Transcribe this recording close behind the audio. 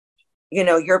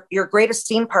your greatest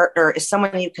team partner is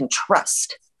someone you can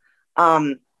trust,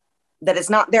 that is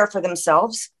not there for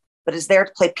themselves, but is there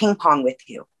to play ping pong with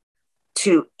you.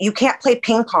 You can't play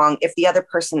ping pong if the other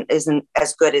person isn't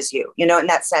as good as you, in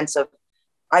that sense of,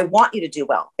 I want you to do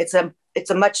well. It's a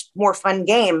much more fun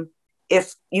game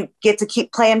if you get to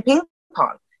keep playing ping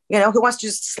pong. Who wants to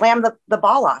just slam the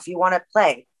ball off? You want to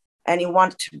play, and you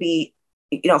want to be,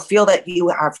 feel that you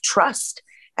have trust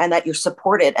and that you're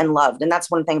supported and loved. And that's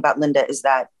one thing about Linda, is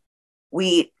that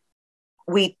we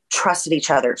trusted each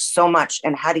other so much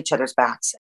and had each other's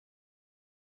backs.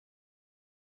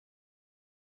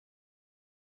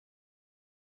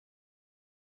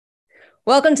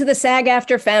 Welcome to the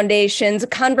SAG-AFTRA Foundation's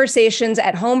Conversations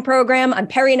at Home program. I'm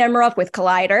Perri Nemiroff with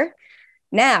Collider.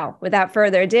 Now, without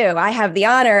further ado, I have the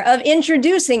honor of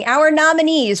introducing our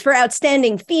nominees for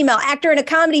Outstanding Female Actor in a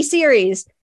Comedy Series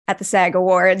at the SAG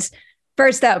Awards.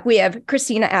 First up, we have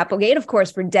Christina Applegate, of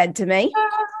course, for Dead to Me.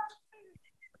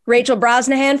 Rachel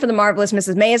Brosnahan for The Marvelous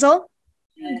Mrs. Maisel.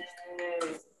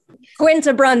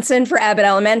 Quinta Brunson for Abbott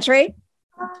Elementary.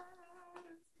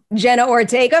 Jenna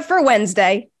Ortega for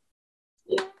Wednesday.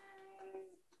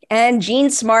 And Jean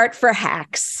Smart for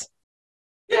Hacks.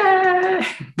 Yeah.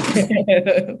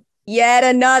 Yet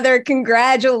another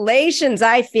congratulations.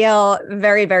 I feel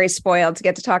very, very spoiled to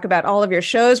get to talk about all of your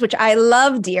shows, which I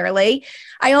love dearly.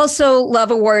 I also love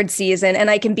award season,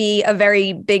 and I can be a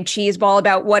very big cheese ball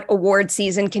about what award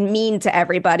season can mean to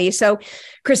everybody. So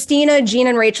Christina, Jean,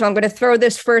 and Rachel, I'm going to throw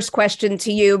this first question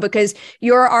to you because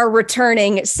you're our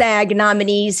returning SAG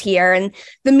nominees here. And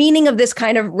the meaning of this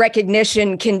kind of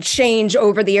recognition can change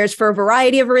over the years for a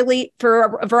variety of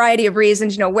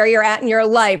reasons, where you're at in your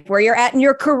life, where you're at in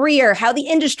your career, how the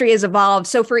industry has evolved.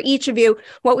 So for each of you,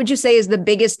 what would you say is the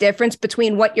biggest difference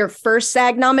between what your first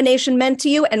SAG nomination meant to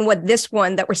you and what this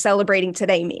one that we're celebrating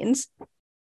today means?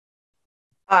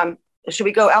 Should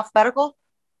we go alphabetical?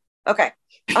 Okay.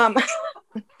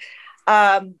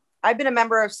 I've been a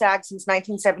member of SAG since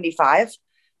 1975.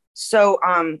 So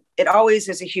it always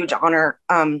is a huge honor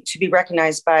to be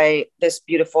recognized by this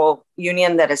beautiful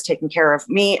union that has taken care of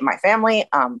me and my family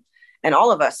and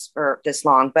all of us for this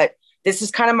long. But this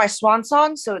is kind of my swan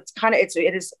song. So it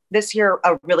is this year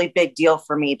a really big deal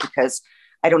for me because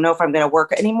I don't know if I'm going to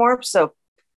work anymore. So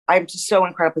I'm just so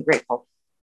incredibly grateful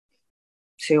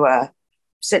to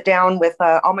sit down with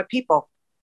all my people.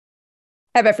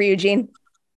 How about for you, Jean?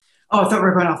 Oh, I thought we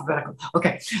were going alphabetical.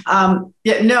 Okay.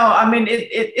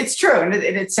 It's true. And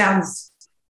it sounds,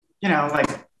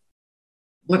 like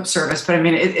lip service, but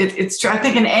it's true. I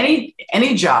think in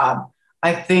any job,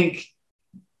 I think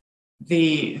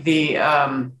the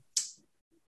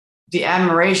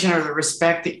admiration or the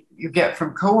respect that you get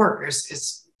from coworkers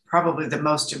is probably the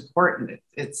most important.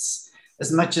 It's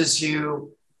as much as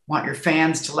you want your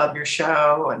fans to love your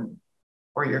show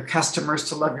or your customers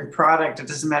to love your product. It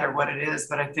doesn't matter what it is,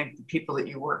 but I think the people that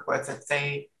you work with,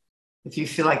 if you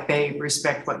feel like they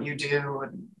respect what you do,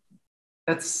 and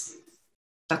that's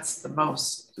the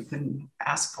most you can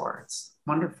ask for. It's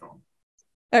wonderful.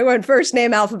 I went first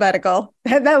name alphabetical.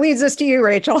 That leads us to you,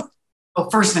 Rachel. Oh,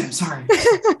 first name, sorry.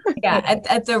 Yeah,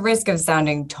 at the risk of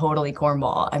sounding totally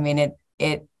cornball,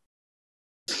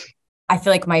 I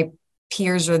feel like my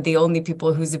peers are the only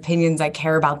people whose opinions I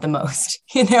care about the most,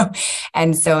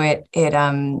 and so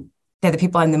they're the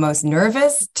people I'm the most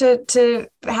nervous to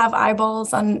have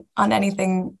eyeballs on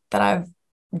anything that I've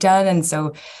done. And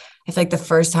so I feel like the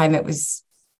first time it was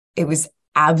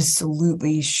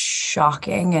absolutely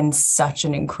shocking and such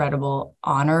an incredible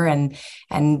honor.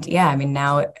 And yeah,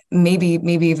 now maybe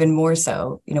even more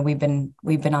so, we've been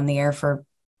on the air for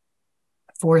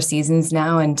 4 seasons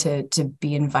now, and to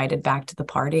be invited back to the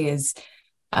party is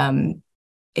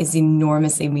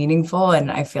enormously meaningful.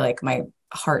 And I feel like my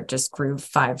heart just grew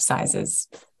 5 sizes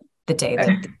the day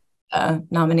that the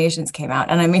nominations came out.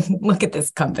 And look at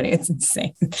this company. It's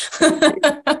insane.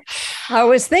 I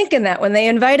was thinking that when they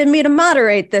invited me to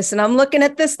moderate this, and I'm looking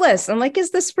at this list, I'm like,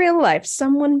 is this real life?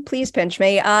 Someone please pinch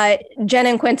me. Jen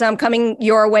and Quinta, I'm coming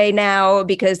your way now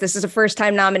because this is a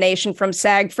first-time nomination from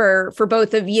SAG for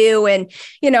both of you. And,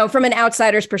 from an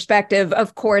outsider's perspective,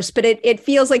 of course, but it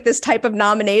feels like this type of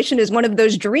nomination is one of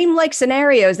those dreamlike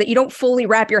scenarios that you don't fully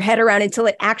wrap your head around until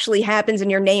it actually happens and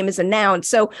your name is announced.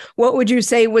 So what would you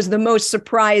say was the most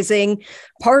surprising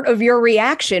part of your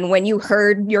reaction when you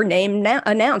heard your name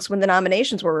announced when the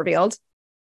nominations were revealed?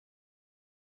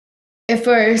 If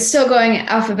we're still going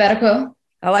alphabetical,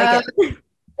 I like it.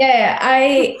 Yeah,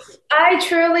 I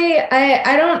truly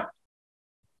don't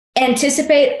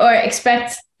anticipate or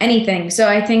expect anything. So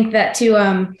I think that to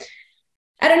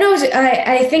I don't know.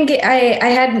 I think I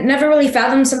had never really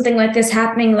fathomed something like this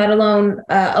happening, let alone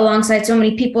alongside so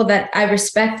many people that I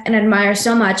respect and admire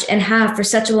so much and have for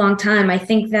such a long time. I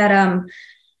think that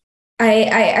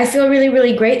I feel really,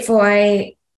 really grateful.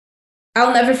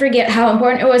 I'll never forget how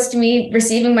important it was to me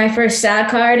receiving my first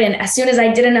SAG card. And as soon as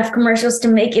I did enough commercials to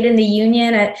make it in the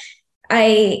union,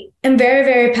 I am very,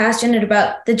 very passionate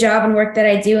about the job and work that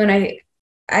I do. And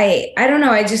I don't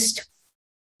know.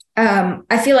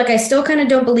 I feel like I still kind of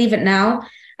don't believe it now.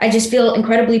 I just feel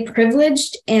incredibly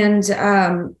privileged and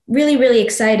really, really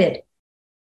excited.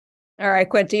 All right,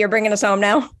 Quinta, you're bringing us home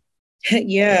now.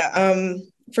 Yeah.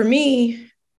 For me,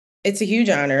 it's a huge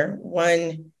honor.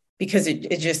 One, because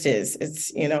it just is.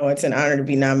 It's, it's an honor to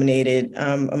be nominated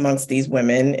amongst these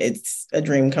women. It's a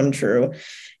dream come true.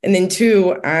 And then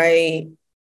two, I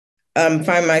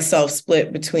find myself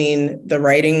split between the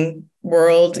writing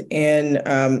world and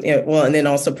and then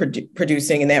also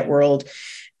producing in that world.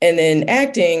 And then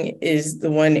acting is the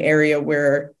one area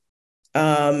where,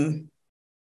 I'm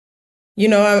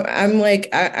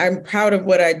proud of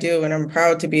what I do and I'm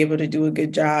proud to be able to do a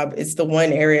good job. It's the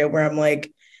one area where I'm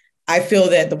like, I feel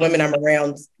that the women I'm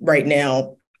around right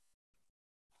now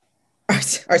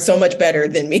are so much better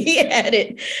than me at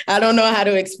it. I don't know how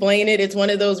to explain it. It's one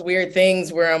of those weird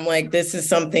things where I'm like, this is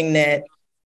something that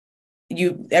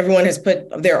everyone has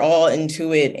put their all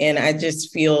into it. And I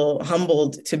just feel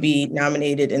humbled to be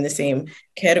nominated in the same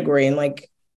category. And like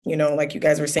you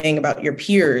guys were saying about your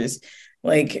peers,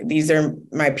 like these are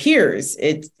my peers.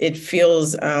 It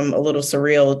feels a little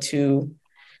surreal to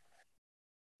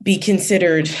be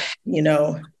considered,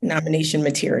 nomination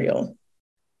material.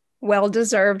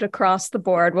 Well-deserved across the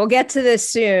board. We'll get to this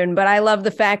soon, but I love the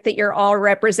fact that you're all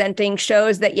representing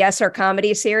shows that, yes, are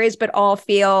comedy series, but all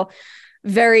feel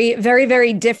very, very,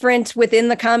 very different within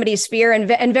the comedy sphere and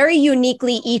very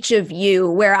uniquely each of you,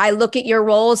 where I look at your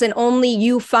roles and only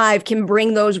you five can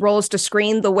bring those roles to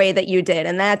screen the way that you did.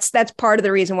 And that's part of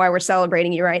the reason why we're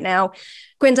celebrating you right now.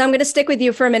 Quinta, I'm going to stick with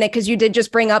you for a minute because you did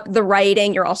just bring up the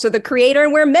writing. You're also the creator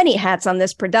and wear many hats on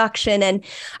this production. And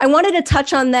I wanted to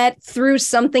touch on that through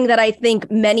something that I think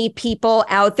many people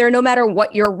out there, no matter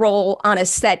what your role on a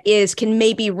set is, can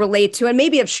maybe relate to and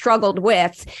maybe have struggled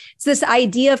with. It's this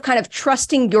idea of kind of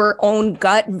trusting your own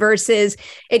gut versus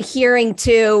adhering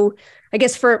to, I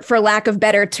guess, for lack of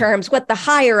better terms, what the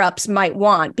higher ups might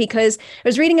want. Because I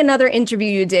was reading another interview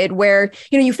you did where,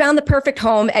 you found the perfect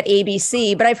home at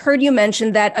ABC, but I've heard you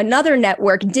mention that another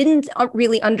network didn't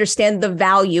really understand the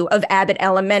value of Abbott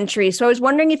Elementary. So I was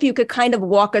wondering if you could kind of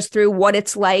walk us through what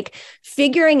it's like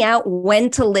figuring out when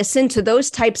to listen to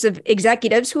those types of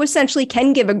executives who essentially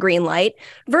can give a green light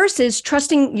versus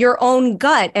trusting your own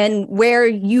gut and where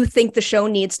you think the show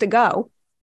needs to go.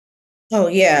 Oh,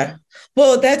 yeah.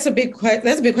 Well, that's a big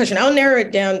question. I'll narrow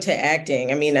it down to acting.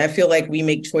 I mean, I feel like we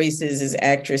make choices as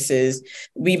actresses.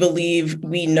 We believe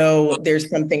we know there's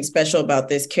something special about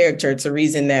this character. It's a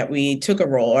reason that we took a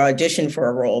role or auditioned for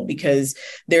a role, because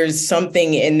there's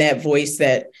something in that voice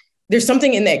there's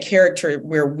something in that character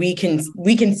where we can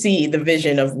see the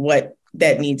vision of what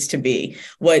that needs to be,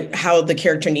 how the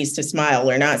character needs to smile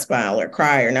or not smile or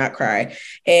cry or not cry.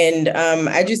 And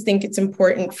I just think it's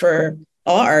important for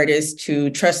all artists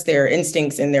to trust their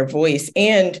instincts and their voice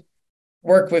and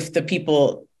work with the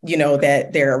people, that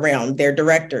they're around, their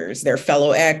directors, their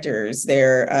fellow actors,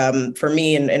 for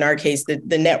me, in our case,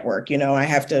 the network. I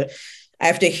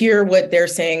have to hear what they're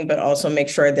saying, but also make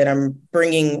sure that I'm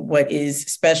bringing what is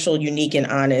special, unique, and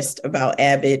honest about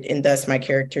Abbott and thus my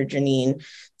character, Janine,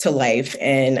 to life.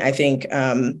 And I think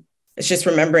it's just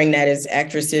remembering that as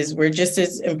actresses, we're just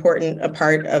as important a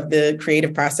part of the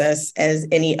creative process as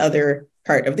any other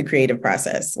part of the creative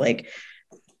process. Like,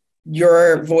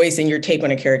 your voice and your take on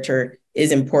a character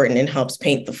is important and helps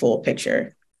paint the full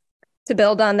picture. To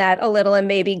build on that a little and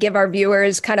maybe give our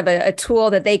viewers kind of a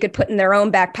tool that they could put in their own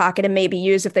back pocket and maybe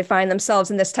use if they find themselves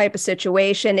in this type of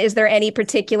situation. Is there any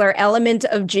particular element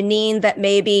of Janine that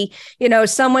maybe,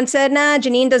 someone said, nah,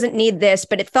 Janine doesn't need this,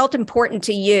 but it felt important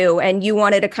to you and you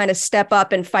wanted to kind of step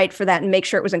up and fight for that and make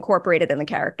sure it was incorporated in the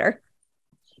character?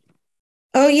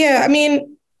 Oh, yeah. I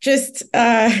mean, just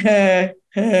for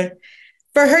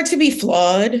her to be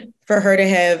flawed, for her to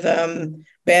have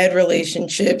bad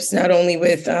relationships, not only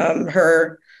with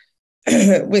her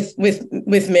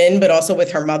with men, but also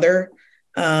with her mother,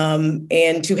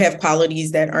 and to have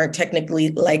qualities that aren't technically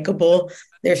likable.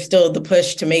 There's still the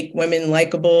push to make women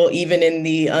likable, even in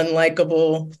the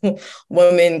unlikable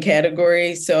woman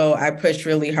category. So I pushed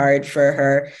really hard for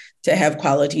her to have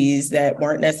qualities that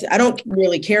weren't necessary. I don't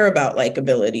really care about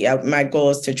likability. My goal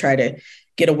is to try to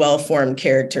get a well-formed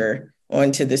character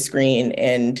onto the screen.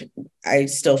 And I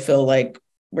still feel like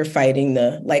we're fighting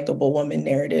the likable woman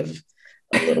narrative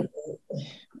a little bit.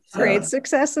 Great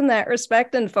success in that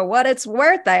respect. And for what it's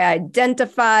worth, I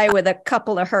identify with a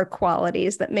couple of her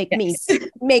qualities that make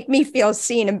me feel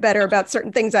seen and better about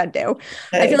certain things I do.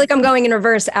 I feel like I'm going in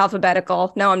reverse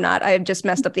alphabetical. No, I'm not. I have just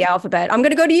messed up the alphabet. I'm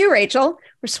going to go to you, Rachel.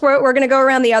 We're going to go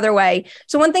around the other way.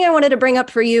 So one thing I wanted to bring up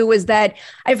for you was that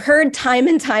I've heard time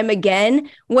and time again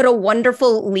what a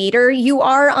wonderful leader you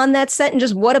are on that set and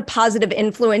just what a positive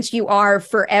influence you are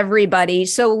for everybody.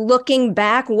 So looking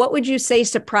back, what would you say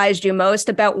surprised you most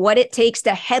about what it takes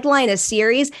to headline a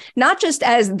series, not just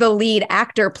as the lead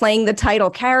actor playing the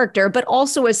title character, but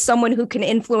also as someone who can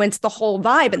influence the whole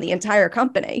vibe in the entire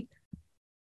company?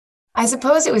 I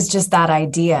suppose it was just that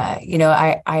idea. You know,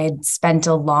 I had spent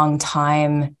a long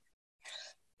time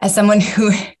as someone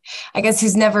who, I guess,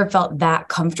 who's never felt that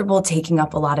comfortable taking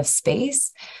up a lot of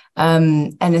space.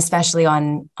 And especially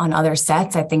on other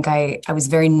sets, I think I was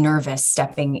very nervous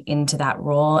stepping into that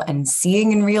role and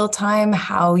seeing in real time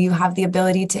how you have the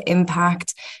ability to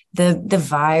impact the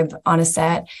vibe on a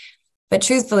set. But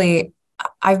truthfully,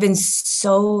 I've been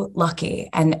so lucky.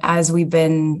 And as we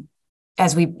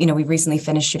recently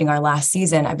finished shooting our last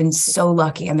season, I've been so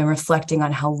lucky. I've been reflecting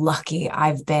on how lucky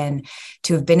I've been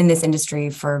to have been in this industry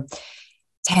for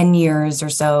 10 years or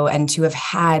so, and to have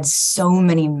had so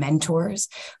many mentors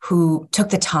who took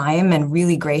the time and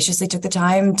really graciously took the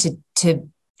time to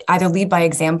either lead by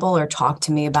example or talk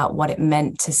to me about what it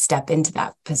meant to step into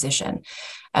that position.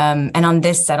 And on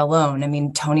this set alone, I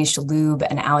mean, Tony Shalhoub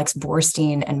and Alex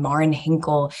Borstein and Maren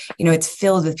Hinkle, you know, it's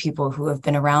filled with people who have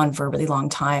been around for a really long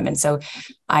time. And so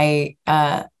I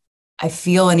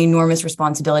feel an enormous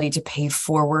responsibility to pay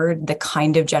forward the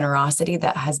kind of generosity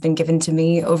that has been given to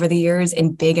me over the years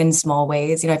in big and small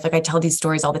ways. You know, I feel like I tell these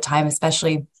stories all the time,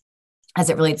 especially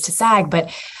as it relates to SAG, but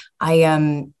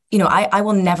I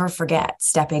will never forget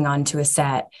stepping onto a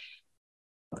set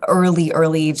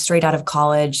early, straight out of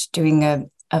college, doing a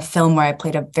film where I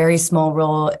played a very small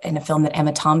role in a film that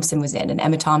Emma Thompson was in, and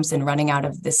Emma Thompson running out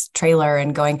of this trailer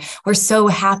and going, "We're so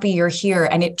happy you're here."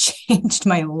 And it changed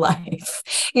my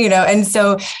life, you know? And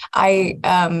so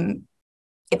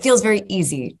it feels very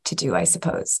easy to do, I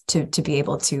suppose, to be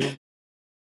able to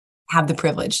have the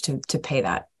privilege to pay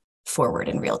that forward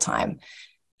in real time.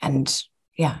 And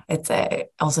yeah, it's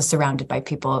also surrounded by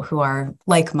people who are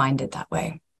like-minded that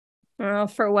way. Well,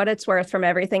 for what it's worth, from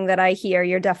everything that I hear,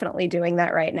 you're definitely doing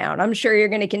that right now. And I'm sure you're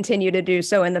going to continue to do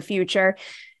so in the future.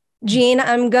 Jean,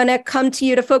 I'm going to come to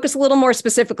you to focus a little more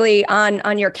specifically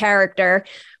on your character.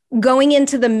 Going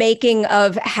into the making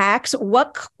of Hacks,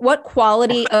 what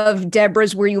quality of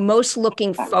Deborah's were you most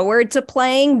looking forward to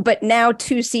playing? But now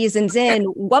 2 seasons in,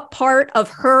 what part of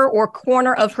her or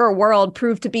corner of her world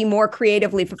proved to be more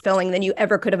creatively fulfilling than you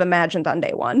ever could have imagined on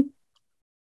day one?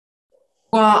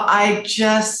 Well,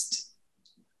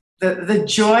 the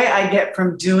joy I get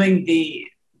from doing the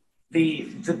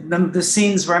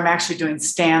scenes where I'm actually doing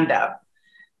stand-up,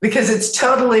 because it's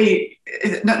totally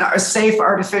not a safe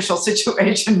artificial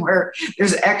situation where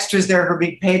there's extras there who are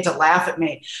being paid to laugh at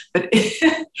me, but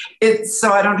it's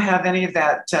so I don't have any of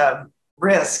that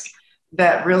risk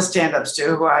that real stand-ups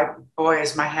do, who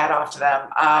is my hat off to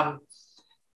them.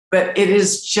 But it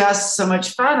is just so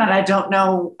much fun, and I don't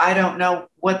know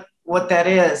what that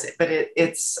is, but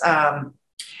it's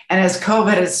and as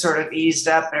COVID has sort of eased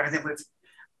up and everything,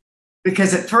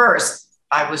 because at first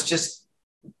I was just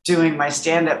doing my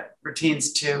stand-up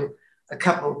routines to a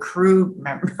couple of crew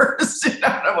members. You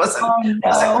know, it wasn't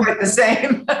quite the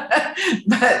same,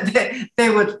 but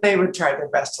they would try their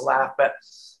best to laugh. But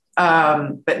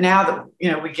now that, you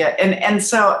know, we get, and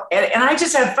I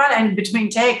just have fun. And between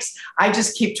takes, I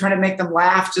just keep trying to make them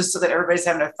laugh just so that everybody's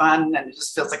having fun and it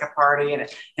just feels like a party, and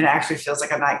it actually feels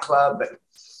like a nightclub.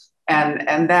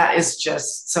 And that is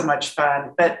just so much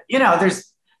fun. But, you know,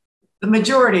 there's the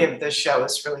majority of the show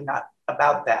is really not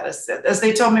about that. As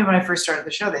they told me when I first started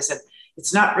the show, they said,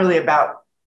 it's not really about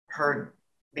her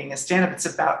being a stand-up. It's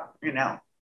about, you know,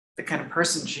 the kind of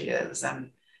person she is.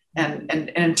 And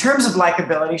in terms of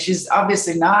likability, she's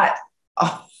obviously not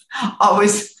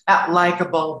always that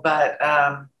likable, but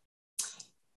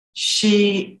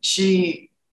she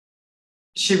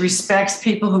respects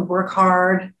people who work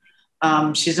hard.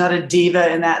 She's not a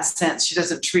diva in that sense. She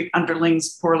doesn't treat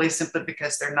underlings poorly simply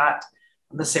because they're not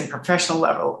on the same professional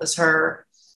level as her.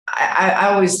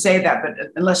 I always say that, but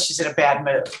unless she's in a bad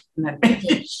mood, and then maybe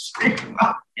it's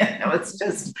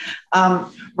just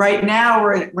right now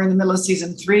we're in the middle of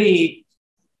season 3,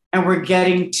 and we're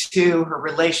getting to her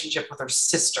relationship with her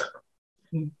sister,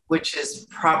 which is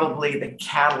probably the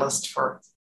catalyst for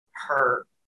her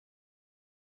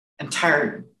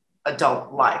entire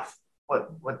adult life.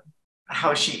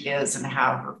 how she is and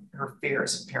how her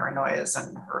fears and paranoias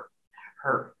and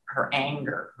her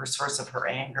anger, her source of her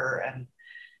anger,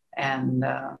 and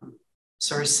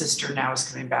so her sister now is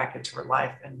coming back into her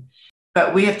life,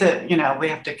 but we have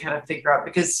to kind of figure out,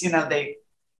 because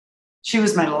she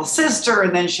was my little sister,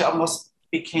 and then she almost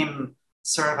became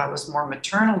sort of, I was more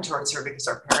maternal towards her because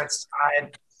our parents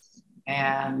died,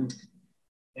 and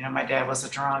my dad was a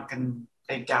drunk, and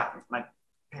my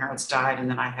parents died, and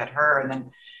then I had her,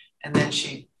 and then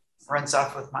she runs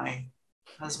off with my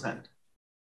husband.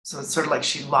 So it's sort of like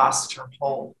she lost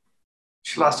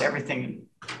everything in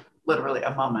literally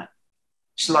a moment.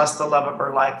 She lost the love of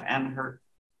her life and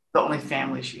the only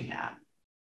family she had.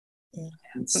 Yeah.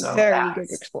 And so I'm very eager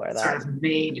to explore that. Sort of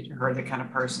made her the kind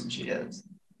of person she is.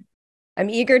 I'm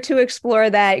eager to explore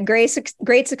that. Great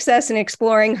success in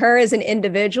exploring her as an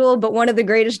individual, but one of the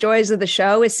greatest joys of the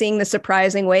show is seeing the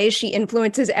surprising ways she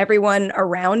influences everyone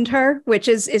around her, which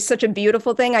is such a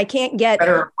beautiful thing. I can't get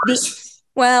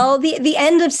the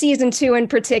end of season 2 in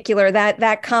particular,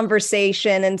 that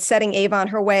conversation and setting Ava on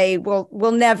her way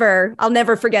I'll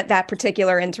never forget that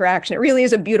particular interaction. It really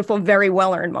is a beautiful, very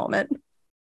well-earned moment.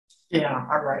 Yeah,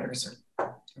 our writers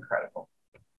are incredible.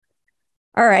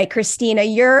 All right, Christina,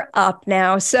 you're up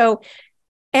now. So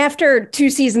after 2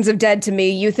 seasons of Dead to Me,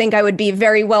 you think I would be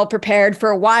very well prepared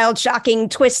for wild, shocking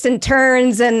twists and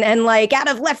turns and like out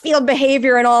of left field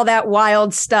behavior and all that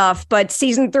wild stuff. But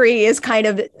season 3 is kind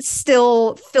of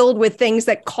still filled with things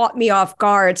that caught me off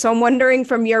guard. So I'm wondering,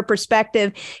 from your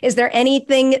perspective, is there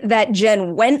anything that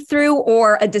Jen went through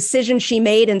or a decision she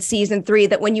made in season 3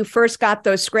 that when you first got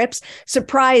those scripts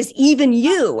surprised even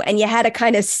you and you had to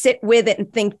kind of sit with it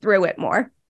and think through it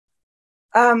more?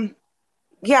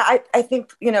 Yeah, I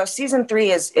think, season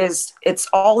 3 is it's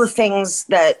all the things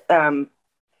that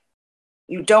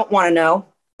you don't want to know,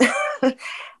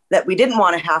 that we didn't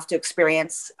want to have to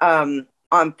experience,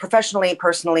 professionally,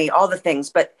 personally, all the things.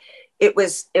 But it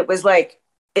was like,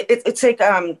 it's like,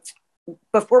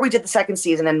 before we did the second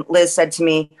season, and Liz said to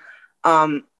me,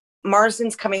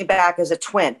 Marsden's coming back as a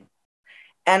twin.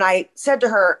 And I said to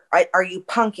her, are you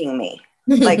punking me?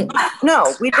 Like,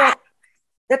 no, we don't.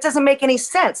 That doesn't make any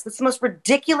sense. That's the most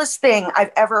ridiculous thing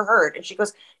I've ever heard. And she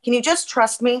goes, can you just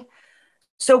trust me?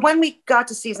 So when we got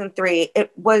to season 3,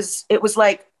 it was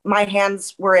like my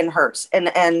hands were in hers.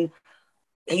 And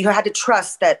you had to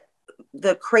trust that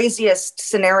the craziest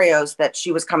scenarios that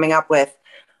she was coming up with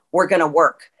were going to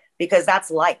work, because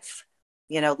that's life.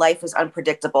 Life is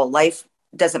unpredictable. Life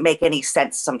doesn't make any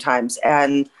sense sometimes.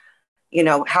 And,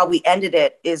 how we ended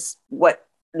it is what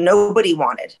nobody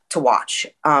wanted to watch.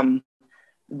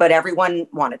 But everyone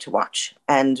wanted to watch,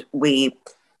 and we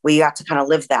got to kind of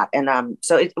live that. And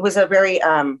so it was a very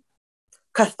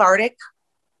cathartic,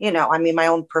 my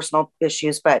own personal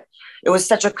issues, but it was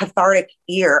such a cathartic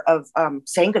year of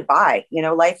saying goodbye.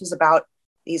 Life is about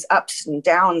these ups and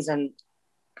downs and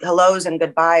hellos and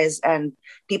goodbyes, and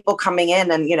people coming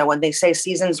in, and when they say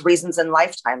seasons, reasons, and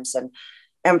lifetimes,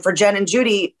 and for Jen and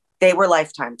Judy, they were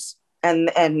lifetimes. And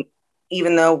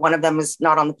even though one of them is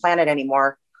not on the planet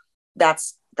anymore,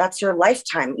 that's your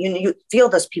lifetime. You feel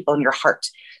those people in your heart.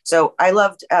 So I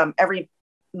loved every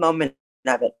moment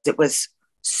of it. It was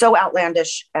so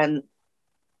outlandish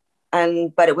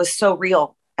but it was so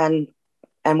real, and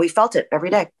we felt it every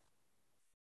day.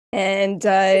 And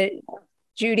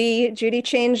Judy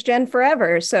changed Jen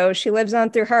forever. So she lives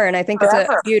on through her. And I think that's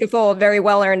a beautiful, very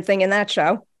well-earned thing in that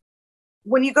show.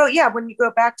 When you go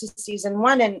back to season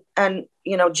 1 and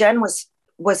Jen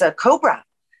was a cobra,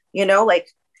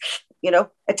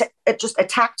 it just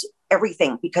attacked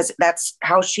everything, because that's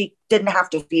how she didn't have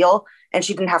to feel, and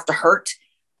she didn't have to hurt,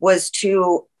 was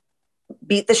to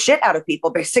beat the shit out of people,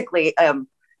 basically,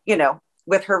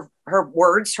 with her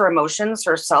words, her emotions,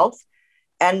 herself.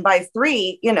 And by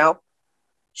 3,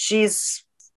 she's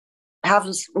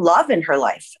has love in her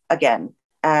life again.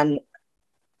 And,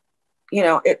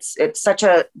 it's such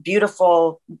a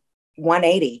beautiful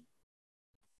 180.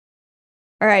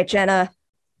 All right, Jenna.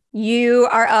 You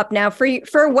are up now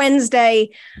for Wednesday.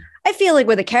 I feel like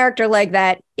with a character like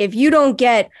that, if you don't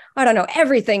get,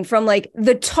 everything from like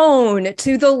the tone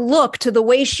to the look to the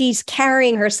way she's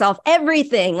carrying herself,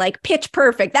 everything like pitch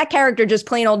perfect, that character just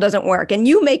plain old doesn't work, and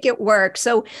you make it work.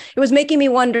 So it was making me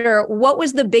wonder, what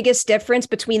was the biggest difference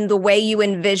between the way you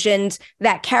envisioned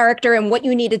that character and what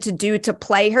you needed to do to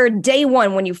play her day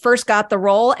one when you first got the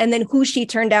role, and then who she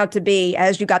turned out to be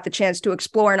as you got the chance to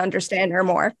explore and understand her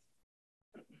more?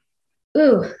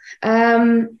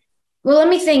 Well, let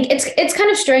me think. It's kind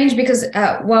of strange because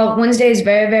while Wednesday is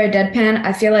very, very deadpan,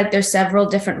 I feel like there's several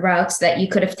different routes that you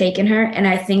could have taken her. And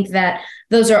I think that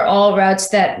those are all routes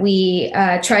that we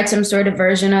tried some sort of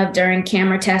version of during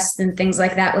camera tests and things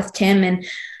like that with Tim. And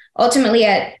ultimately,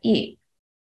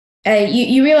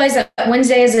 you realize that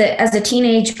Wednesday as a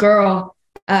teenage girl,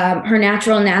 her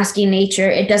natural nasty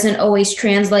nature, it doesn't always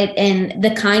translate in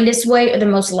the kindest way or the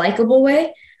most likable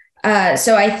way.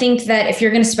 So I think that if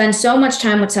you're going to spend so much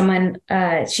time with someone,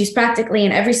 she's practically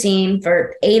in every scene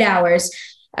for 8 hours,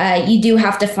 you do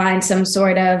have to find some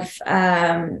sort of,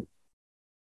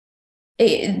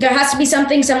 there has to be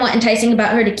something somewhat enticing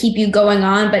about her to keep you going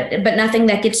on, but nothing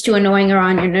that gets too annoying or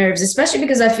on your nerves, especially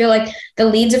because I feel like the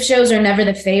leads of shows are never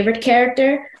the favorite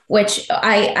character, which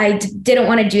I didn't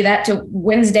want to do that to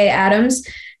Wednesday Addams.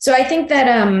 So I think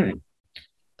that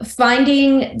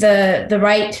finding the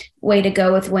right way to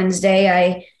go with Wednesday,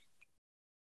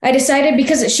 I decided,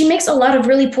 because she makes a lot of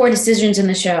really poor decisions in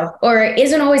the show, or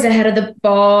isn't always ahead of the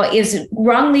ball, is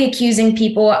wrongly accusing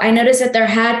people. I noticed that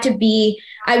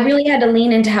I really had to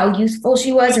lean into how youthful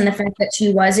she was and the fact that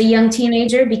she was a young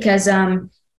teenager, because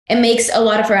it makes a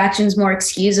lot of her actions more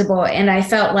excusable. And I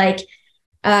felt like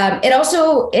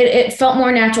it felt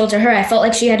more natural to her. I felt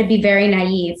like she had to be very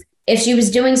naive. If she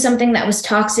was doing something that was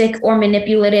toxic or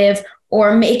manipulative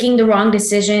or making the wrong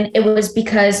decision, it was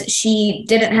because she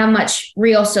didn't have much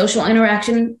real social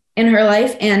interaction in her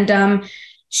life. And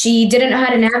she didn't know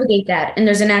how to navigate that. And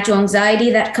there's a natural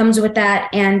anxiety that comes with that.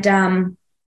 And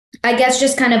I guess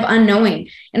just kind of unknowing.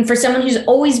 And for someone who's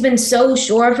always been so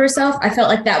sure of herself, I felt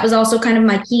like that was also kind of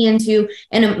my key into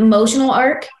an emotional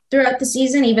arc throughout the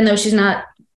season, even though she's not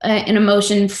an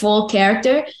emotion full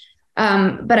character.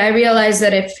 But I realized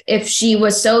that if she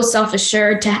was so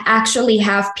self-assured, to actually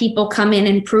have people come in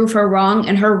and prove her wrong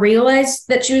and her realize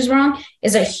that she was wrong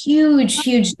is a huge,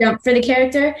 huge jump for the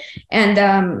character.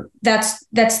 And that's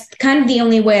kind of the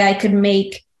only way I could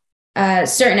make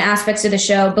certain aspects of the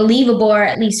show believable, or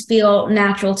at least feel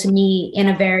natural to me in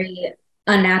a very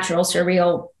unnatural,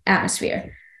 surreal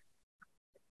atmosphere.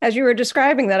 As you were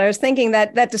describing that, I was thinking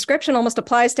that that description almost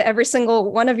applies to every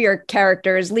single one of your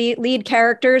characters, lead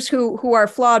characters who are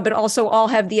flawed, but also all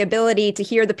have the ability to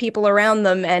hear the people around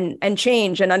them and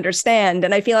change and understand.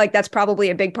 And I feel like that's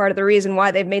probably a big part of the reason why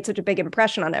they've made such a big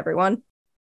impression on everyone.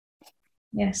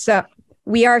 Yes. So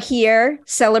we are here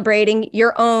celebrating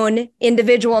your own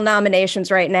individual nominations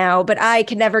right now, but I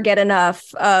can never get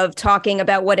enough of talking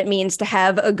about what it means to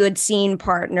have a good scene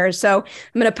partner. So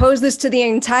I'm going to pose this to the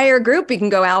entire group. We can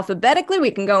go alphabetically.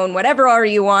 We can go in whatever order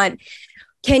you want.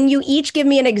 Can you each give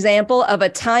me an example of a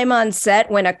time on set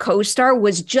when a co-star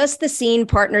was just the scene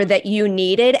partner that you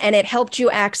needed, and it helped you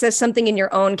access something in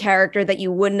your own character that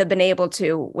you wouldn't have been able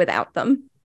to without them?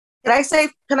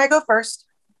 Can I go first?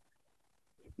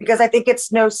 Because I think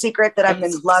it's no secret that I'm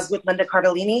in love with Linda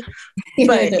Cardellini.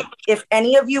 But if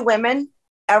any of you women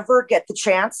ever get the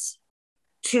chance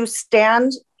to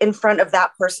stand in front of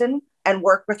that person and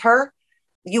work with her,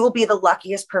 you will be the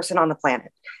luckiest person on the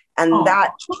planet. And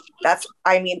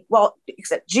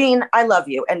except Jean, I love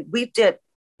you. And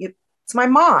it's my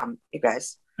mom, you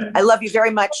guys. I love you very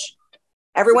much.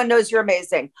 Everyone knows you're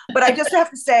amazing. But I just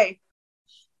have to say,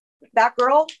 that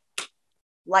girl,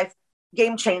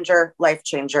 game changer, life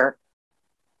changer.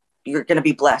 You're going to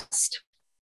be blessed.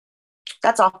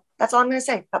 That's all I'm going to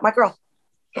say about my girl.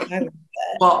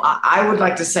 Well, I would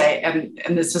like to say,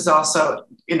 and this is also,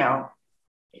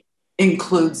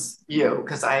 includes you,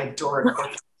 because I adored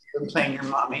playing your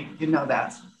mommy. You know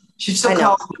that. She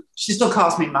still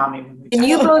calls me mommy. Can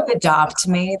you both adopt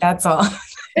me? That's all.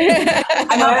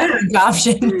 I'm up for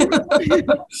adoption.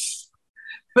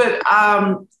 But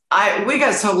we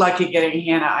got so lucky getting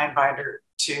Hannah Einbinder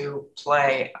to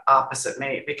play opposite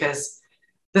me, because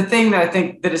the thing that I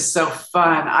think that is so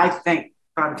fun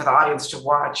for the audience to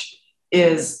watch,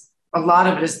 is a lot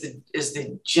of it is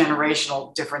the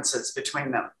generational differences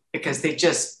between them, because they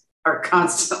just are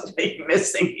constantly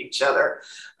missing each other.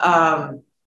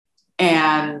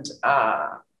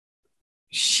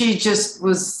 She just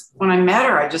was, when I met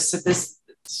her, I just said,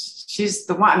 she's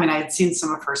the one. I mean, I had seen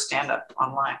some of her stand-up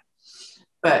online,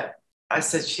 but I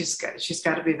said, she's got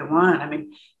to be the one. I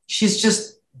mean, she's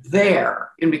just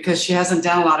there. And because she hasn't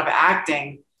done a lot of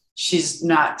acting, she's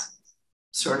not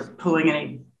sort of pulling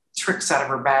any tricks out of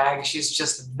her bag. She's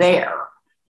just there.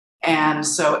 And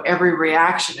so every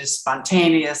reaction is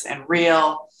spontaneous and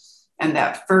real. And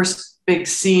that first big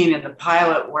scene in the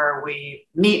pilot where we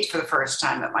meet for the first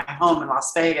time at my home in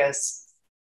Las Vegas,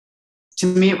 to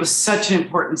me, it was such an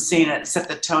important scene. It set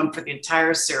the tone for the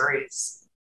entire series,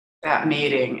 that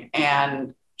meeting.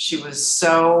 And she was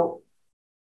so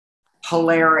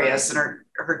hilarious, and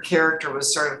her character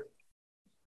was sort of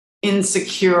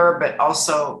insecure, but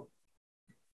also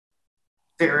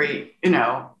very,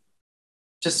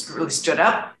 just really stood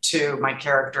up to my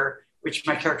character, which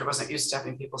my character wasn't used to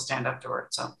having people stand up to her.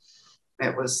 So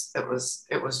it was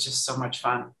just so much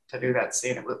fun to do that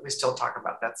scene. We still talk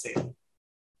about that scene.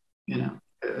 You know,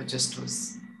 if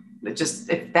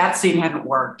that scene hadn't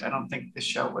worked, I don't think the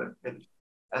show would have been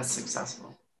as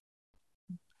successful.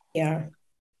 Yeah.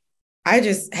 I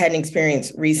just had an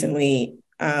experience recently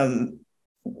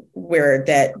where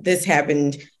this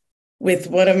happened with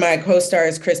one of my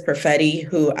co-stars, Chris Perfetti,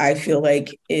 who I feel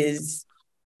like is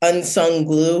unsung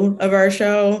glue of our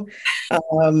show.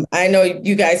 I know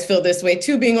you guys feel this way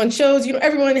too, being on shows, you know,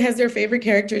 everyone has their favorite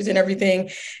characters and everything.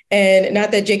 And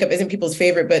not that Jacob isn't people's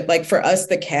favorite, but like for us,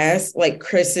 the cast, like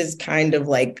Chris is kind of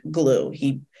like glue.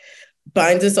 He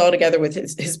binds us all together with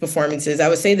his performances. I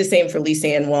would say the same for Lisa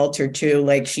Ann Walter too.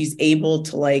 Like she's able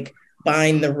to like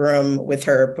bind the room with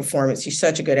her performance. She's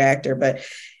such a good actor. But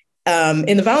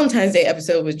in the Valentine's Day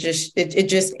episode was just, it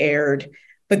just aired.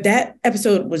 But that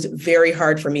episode was very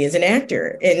hard for me as an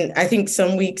actor. And I think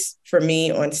some weeks for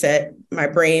me on set, my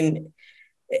brain,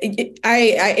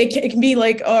 it can be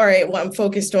like, all right, well, I'm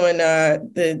focused on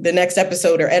the next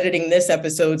episode or editing this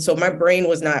episode. So my brain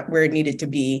was not where it needed to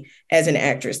be as an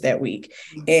actress that week.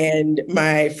 And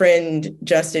my friend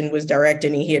Justin was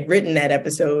directing, and he had written that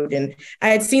episode. And I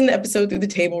had seen the episode through the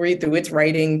table read, through its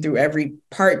writing, through every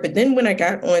part. But then when I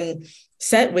got on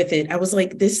set with it, I was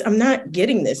like, I'm not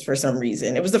getting this for some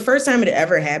reason. It was the first time it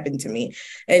ever happened to me.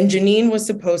 And Janine was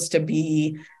supposed to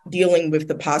be dealing with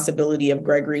the possibility of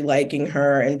Gregory liking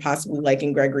her and possibly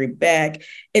liking Gregory back.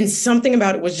 And something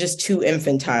about it was just too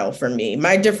infantile for me.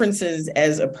 My differences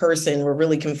as a person were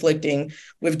really conflicting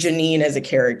with Janine as a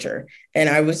character. And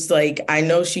I was like, I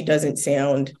know she doesn't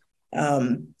sound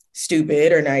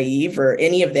stupid or naive or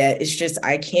any of that. It's just,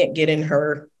 I can't get in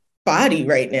her body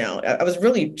right now. I was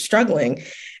really struggling.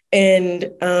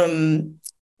 And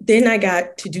then I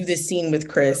got to do this scene with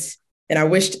Chris, and I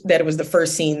wished that it was the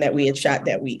first scene that we had shot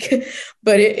that week,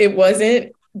 but it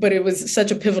wasn't. But it was such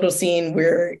a pivotal scene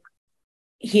where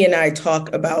he and I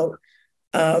talk about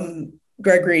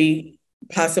Gregory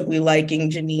possibly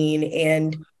liking Janine,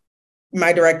 and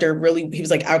my director he was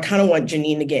like, I kind of want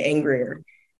Janine to get angrier.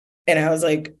 And I was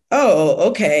like, oh,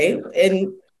 okay.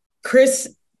 And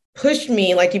Chris pushed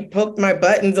me, like he poked my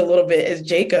buttons a little bit as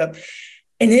Jacob.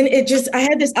 And then I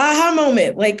had this aha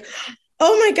moment, like,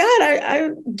 oh my God,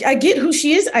 I get who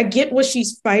she is. I get what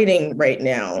she's fighting right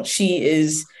now. She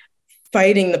is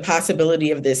fighting the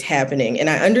possibility of this happening. And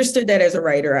I understood that as a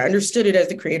writer. I understood it as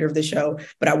the creator of the show,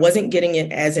 but I wasn't getting it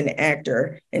as an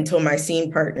actor until my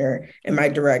scene partner and my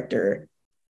director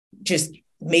just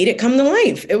made it come to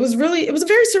life. It was a very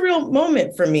surreal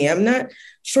moment for me. I'm not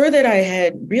sure that I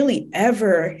had really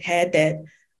ever had that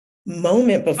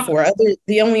moment before.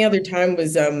 The only other time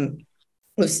was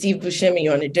with Steve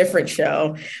Buscemi on a different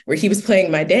show where he was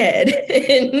playing my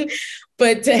dad.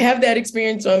 But to have that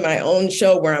experience on my own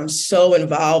show where I'm so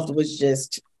involved was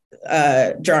just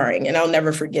jarring, and I'll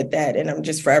never forget that. And I'm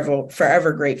just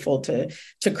forever grateful to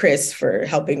Chris for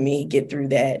helping me get through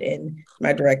that, and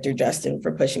my director Justin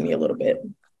for pushing me a little bit.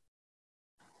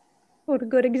 What a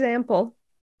good example.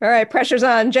 All right, pressure's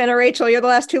on. Jenna, Rachel, you're the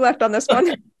last two left on this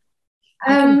one.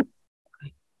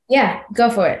 Yeah, go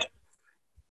for it.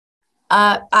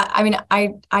 I mean,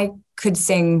 I could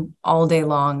sing all day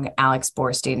long Alex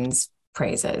Borstein's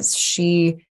praises.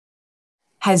 She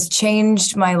has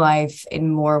changed my life in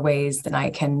more ways than I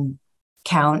can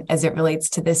count as it relates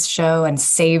to this show, and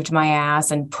saved my ass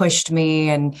and pushed me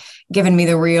and given me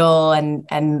the real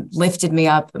and lifted me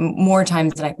up more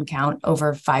times than I can count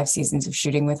over 5 seasons of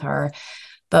shooting with her.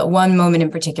 But one moment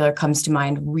in particular comes to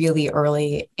mind really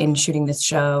early in shooting this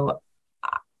show.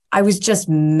 I was just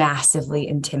massively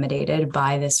intimidated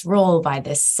by this role, by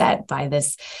this set, by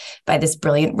this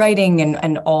brilliant writing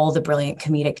and all the brilliant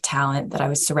comedic talent that I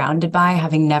was surrounded by,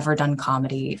 having never done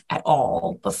comedy at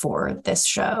all before this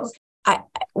show.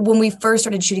 When we first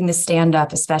started shooting the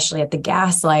stand-up, especially at the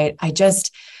Gaslight, I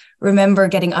just remember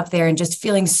getting up there and just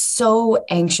feeling so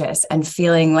anxious and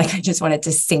feeling like I just wanted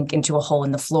to sink into a hole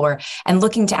in the floor, and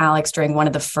looking to Alex during one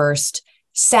of the first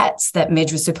sets that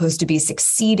Midge was supposed to be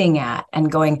succeeding at and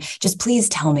going, just please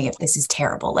tell me if this is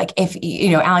terrible. Like, if,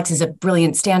 Alex is a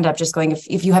brilliant stand-up, just going,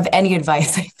 if you have any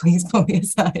advice, please pull me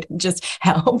aside and just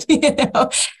help,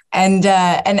 And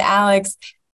Alex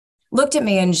looked at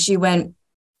me and she went,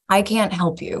 I can't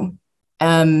help you.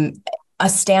 A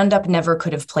stand-up never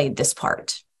could have played this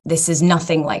part. This is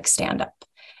nothing like stand-up.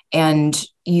 And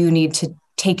you need to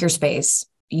take your space.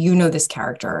 You know this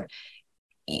character.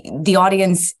 the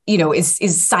audience,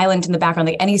 is silent in the background.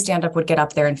 Like any stand-up would get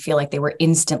up there and feel like they were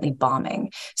instantly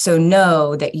bombing. So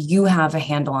know that you have a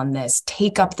handle on this.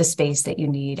 Take up the space that you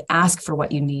need. Ask for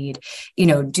what you need.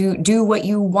 Do what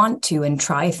you want to and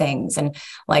try things. And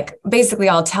like basically,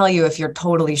 I'll tell you if you're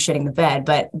totally shitting the bed,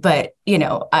 but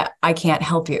I can't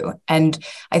help you. And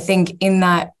I think in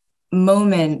that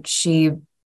moment, she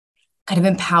kind of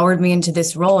empowered me into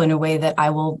this role in a way that I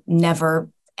will never,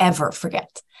 ever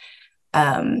forget.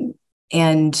 And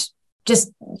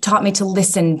just taught me to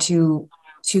listen to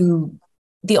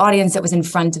the audience that was in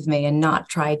front of me and not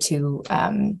try to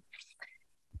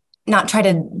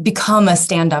become a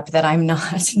stand-up that I'm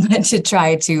not, but to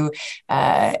try to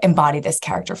embody this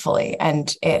character fully.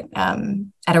 And it,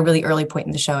 at a really early point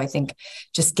in the show, I think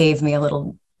just gave me a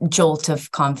little jolt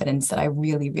of confidence that I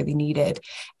really, really needed.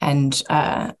 And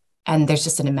there's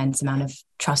just an immense amount of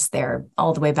trust there,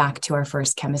 all the way back to our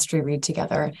first chemistry read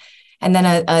together. And then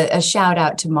a shout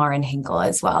out to Maren Hinkle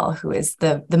as well, who is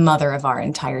the mother of our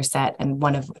entire set and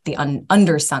one of the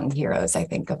undersung heroes, I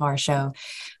think, of our show,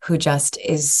 who just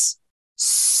is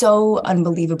so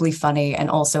unbelievably funny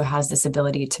and also has this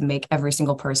ability to make every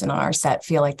single person on our set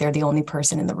feel like they're the only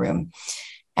person in the room.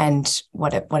 And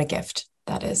what a gift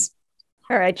that is.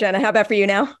 All right, Jenna, how about for you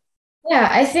now? Yeah,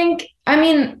 I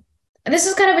mean, this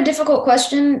is kind of a difficult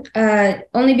question,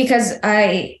 only because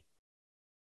I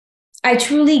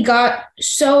truly got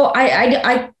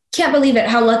I can't believe it,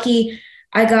 how lucky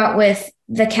I got with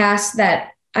the cast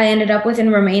that I ended up with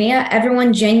in Romania.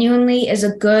 Everyone genuinely is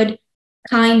a good,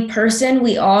 kind person.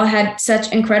 We all had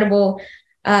such incredible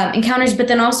encounters, but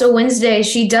then also Wednesday,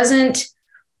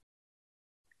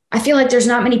 I feel like there's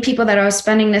not many people that I was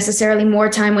spending necessarily more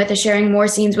time with or sharing more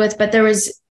scenes with, but there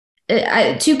was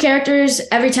two characters.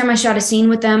 Every time I shot a scene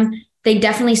with them, they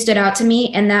definitely stood out to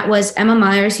me. And that was Emma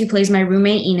Myers, who plays my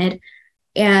roommate Enid,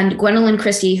 and Gwendolyn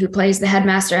Christie, who plays the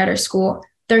headmaster at her school.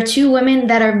 They're two women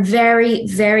that are very,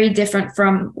 very different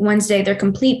from Wednesday. They're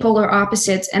complete polar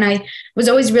opposites. And I was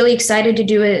always really excited to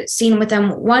do a scene with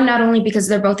them. One, not only because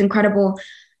they're both incredible,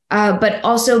 but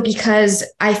also because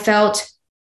I felt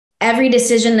every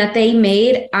decision that they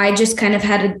made, I just kind of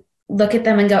had to look at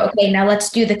them and go, okay, now let's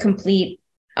do the complete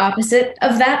opposite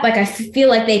of that. Like, I feel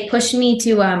like they pushed me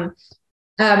to,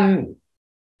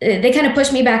 they kind of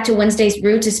pushed me back to Wednesday's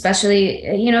roots, especially,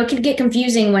 it could get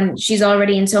confusing when she's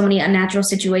already in so many unnatural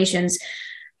situations.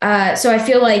 So I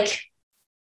feel like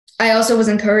I also was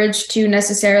encouraged to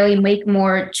necessarily make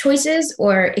more choices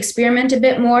or experiment a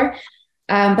bit more.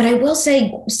 But I will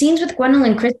say, scenes with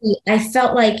Gwendolyn Christie, I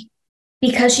felt like,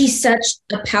 because she's such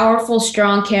a powerful,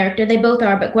 strong character, they both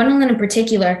are, but Gwendolyn in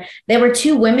particular, they were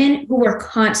two women who were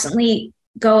constantly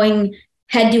going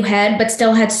head to head, but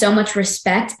still had so much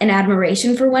respect and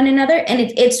admiration for one another. And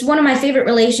it's one of my favorite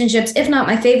relationships, if not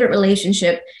my favorite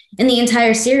relationship in the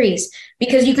entire series,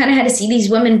 because you kind of had to see these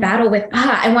women battle with,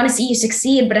 I want to see you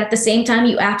succeed, but at the same time,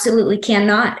 you absolutely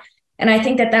cannot. And I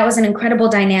think that was an incredible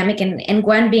dynamic. And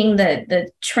Gwen being the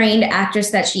trained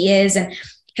actress that she is, and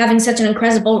having such an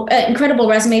incredible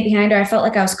resume behind her, I felt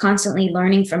like I was constantly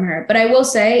learning from her. But I will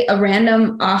say, a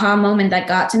random aha moment that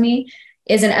got to me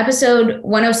is in episode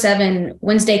 107,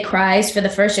 Wednesday cries for the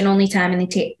first and only time in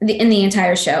the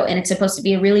entire show. And it's supposed to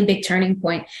be a really big turning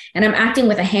point. And I'm acting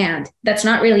with a hand that's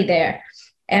not really there.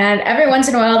 And every once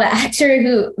in a while, the actor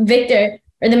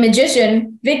the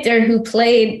magician, Victor, who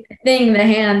played Thing, the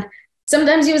hand,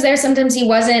 sometimes he was there, sometimes he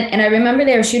wasn't. And I remember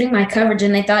they were shooting my coverage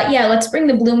and they thought, yeah, let's bring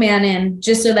the blue man in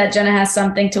just so that Jenna has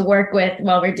something to work with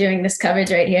while we're doing this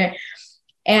coverage right here.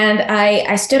 And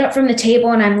I stood up from the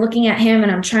table and I'm looking at him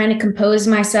and I'm trying to compose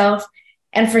myself.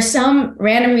 And for some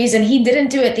random reason, he didn't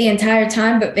do it the entire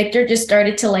time, but Victor just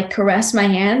started to caress my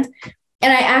hand.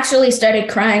 And I actually started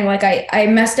crying. Like I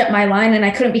messed up my line and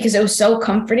I couldn't, because it was so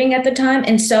comforting at the time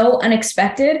and so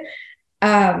unexpected,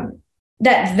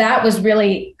 that was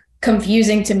really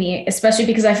confusing to me, especially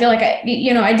because I feel like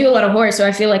I do a lot of horror. So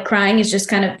I feel like crying is just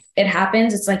kind of, it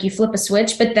happens. It's like you flip a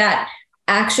switch, but that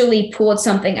actually pulled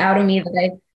something out of me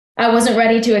that I wasn't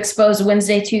ready to expose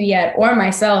Wednesday to yet, or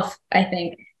myself, I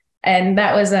think. And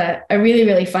that was a really,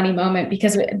 really funny moment,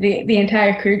 because the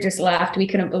entire crew just laughed. We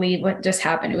couldn't believe what just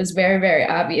happened. It was very, very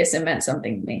obvious and meant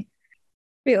something to me.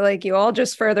 I feel like you all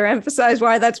just further emphasize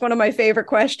why that's one of my favorite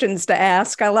questions to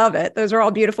ask. I love it. Those are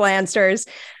all beautiful answers.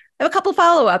 I have a couple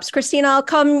follow-ups. Christina, I'll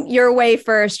come your way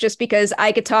first, just because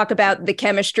I could talk about the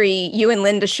chemistry you and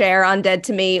Linda share on Dead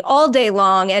to Me all day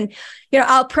long. And,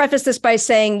 I'll preface this by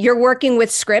saying you're working with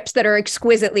scripts that are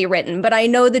exquisitely written, but I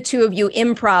know the two of you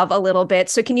improv a little bit.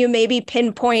 So can you maybe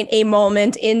pinpoint a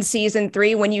moment in season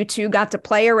 3 when you two got to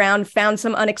play around, found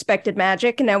some unexpected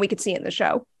magic, and now we could see it in the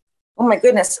show? Oh my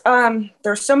goodness.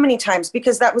 There's so many times,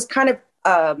 because that was kind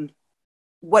of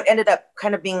what ended up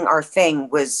kind of being our thing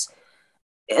was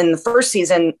in the first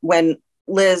season when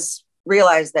Liz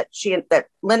realized that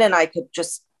Lynn and I could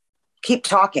just keep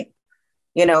talking,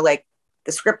 like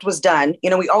the script was done.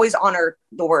 We always honor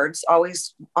the words,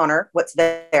 always honor what's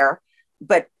there.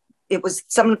 But it was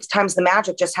sometimes the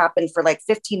magic just happened for like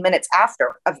 15 minutes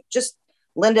after of just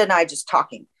Linda and I just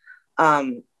talking.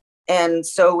 And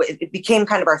so it became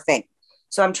kind of our thing.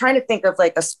 So I'm trying to think of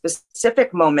like a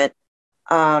specific moment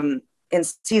in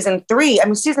season 3. I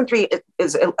mean, season 3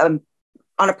 is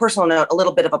on a personal note, a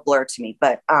little bit of a blur to me,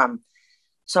 but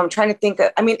so I'm trying to think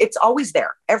of, I mean, it's always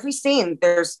there. Every scene,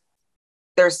 there's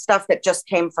stuff that just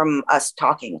came from us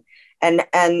talking and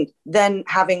then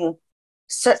having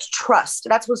such trust.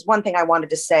 That was one thing I wanted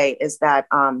to say is that,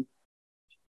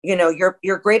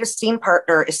 your greatest scene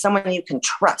partner is someone you can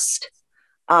trust,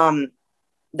 that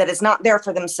is not there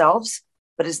for themselves,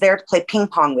 but is there to play ping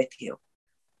pong with you.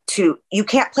 You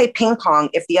can't play ping pong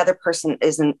if the other person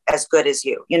isn't as good as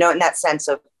you, in that sense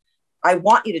of, I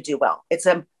want you to do well. It's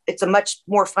a much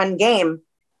more fun game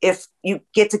if you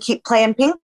get to keep playing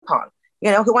ping pong.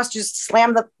 Who wants to just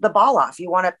slam the ball off?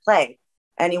 You want to play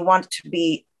and you want to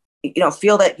be,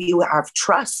 feel that you have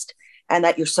trust and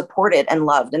that you're supported and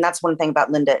loved. And that's one thing about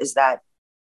Linda is that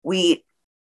we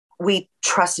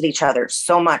trusted each other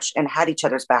so much and had each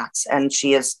other's backs. And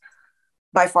she is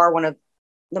by far one of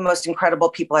the most incredible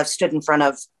people I've stood in front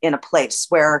of in a place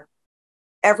where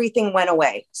everything went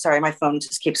away. Sorry, my phone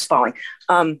just keeps falling.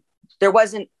 There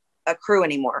wasn't a crew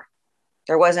anymore.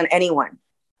 There wasn't anyone.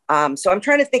 So I'm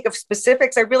trying to think of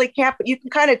specifics. I really can't, but you can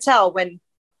kind of tell when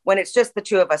it's just the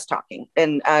two of us talking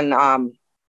and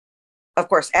of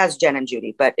course, as Jen and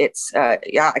Judy, but it's,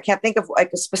 I can't think of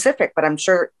like a specific, but I'm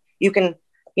sure you can,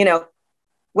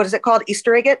 what is it called?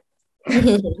 Easter egg it?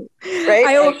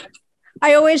 Right?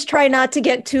 I always try not to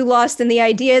get too lost in the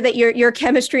idea that your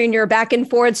chemistry and your back and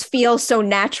forths feel so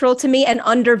natural to me and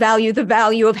undervalue the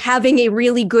value of having a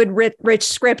really good, rich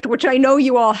script, which I know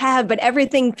you all have, but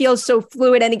everything feels so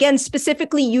fluid. And again,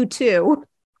 specifically you two.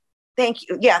 Thank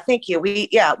you. Yeah, thank you.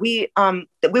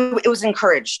 It was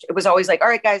encouraged. It was always like, all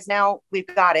right, guys, now we've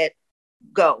got it,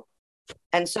 go.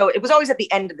 And so it was always at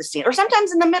the end of the scene or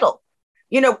sometimes in the middle,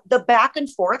 the back and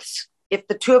forths. If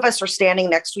the two of us are standing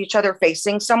next to each other,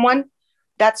 facing someone,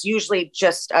 that's usually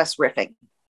just us riffing,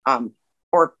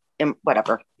 or in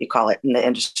whatever you call it in the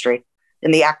industry,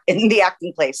 in the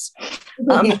acting place.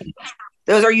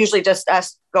 Those are usually just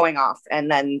us going off. And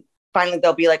then finally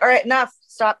they'll be like, all right, enough,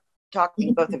 stop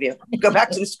talking, both of you. Go back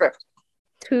to the script.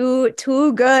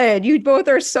 Too good. You both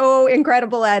are so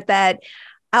incredible at that.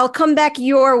 I'll come back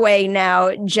your way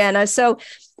now, Jenna. So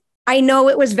I know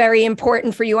it was very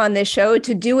important for you on this show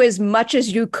to do as much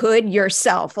as you could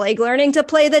yourself, like learning to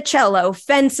play the cello,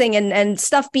 fencing, and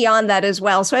stuff beyond that as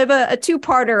well. So I have a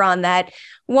two-parter on that.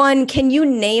 One, can you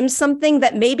name something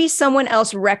that maybe someone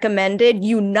else recommended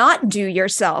you not do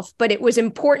yourself, but it was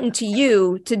important to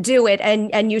you to do it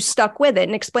and you stuck with it,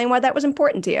 and explain why that was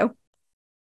important to you?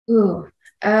 Ooh,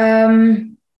 that's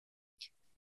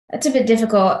a bit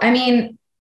difficult. I mean,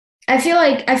 I feel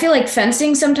like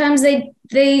fencing, sometimes they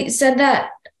said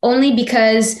that only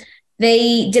because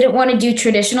they didn't want to do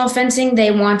traditional fencing.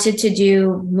 They wanted to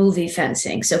do movie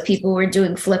fencing. So people were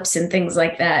doing flips and things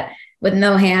like that with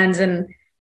no hands. And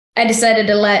I decided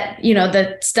to let,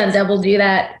 the stunt double do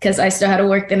that because I still had to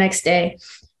work the next day.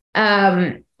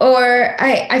 Or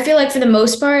I feel like for the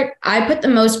most part, I put the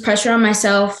most pressure on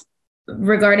myself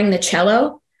regarding the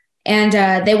cello. And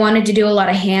they wanted to do a lot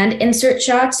of hand insert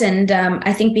shots. And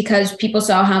I think because people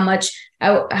saw how much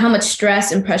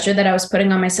stress and pressure that I was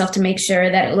putting on myself to make sure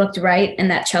that it looked right,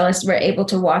 and that cellists were able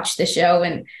to watch the show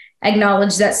and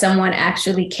acknowledge that someone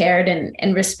actually cared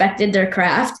and respected their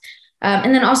craft.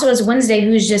 And then also as Wednesday,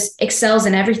 who's just excels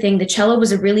in everything, the cello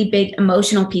was a really big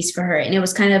emotional piece for her. And it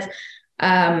was kind of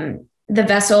the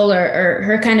vessel or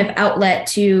her kind of outlet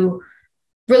to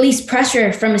release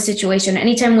pressure from a situation.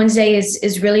 Anytime Wednesday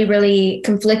is really, really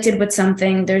conflicted with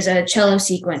something, there's a cello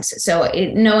sequence. So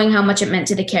knowing how much it meant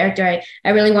to the character, I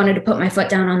really wanted to put my foot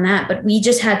down on that. But we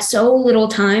just had so little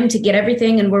time to get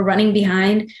everything, and we're running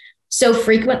behind so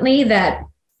frequently that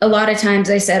a lot of times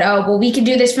I said, oh, well, we could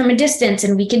do this from a distance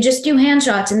and we could just do hand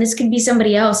shots and this could be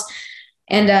somebody else.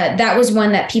 And that was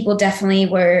one that people definitely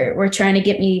were trying to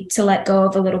get me to let go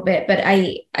of a little bit. But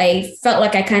I felt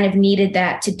like I kind of needed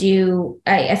that to do.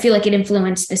 I feel like it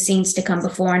influenced the scenes to come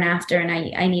before and after, and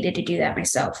I needed to do that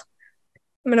myself.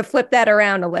 I'm going to flip that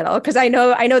around a little because I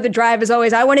know the drive is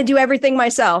always, I want to do everything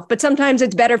myself, but sometimes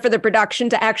it's better for the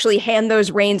production to actually hand those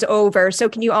reins over. So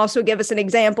can you also give us an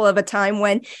example of a time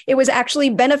when it was actually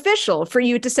beneficial for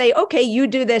you to say, okay, you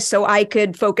do this so I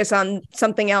could focus on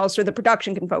something else, or the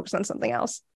production can focus on something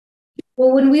else?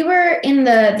 Well, when we were in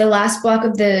the last block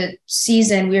of the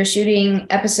season, we were shooting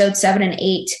episodes 7 and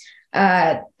 8.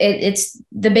 It's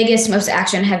the biggest, most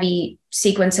action heavy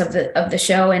sequence of the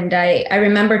show. And I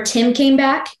remember Tim came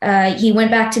back. He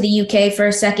went back to the UK for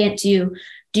a second to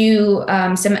do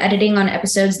some editing on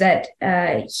episodes that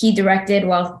he directed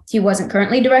while he wasn't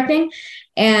currently directing.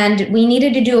 And we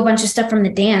needed to do a bunch of stuff from the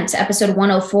dance, episode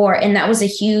 104. And that was a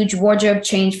huge wardrobe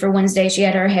change for Wednesday. She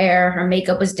had her hair, her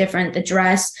makeup was different, the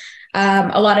dress,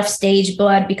 a lot of stage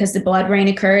blood because the blood rain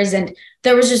occurs. And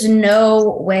there was just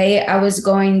no way I was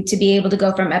going to be able to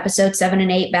go from episode 7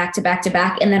 and 8 back to back to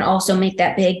back, and then also make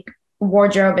that big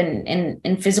wardrobe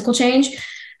and physical change.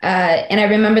 And I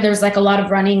remember there was like a lot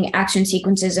of running action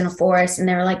sequences in a forest, and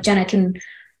they were like, Jenna, can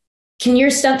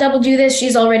your stunt double do this?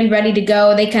 She's already ready to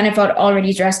go. They kind of had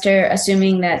already dressed her,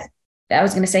 assuming that I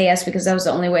was going to say yes, because that was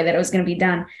the only way that it was going to be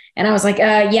done. And I was like,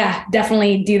 yeah,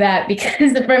 definitely do that,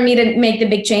 because for me to make the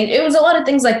big change, it was a lot of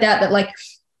things like that like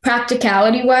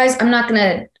practicality wise, I'm not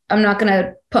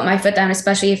gonna put my foot down,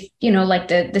 especially if, like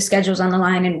the schedule's on the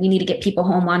line and we need to get people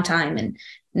home on time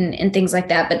and things like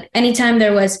that. But anytime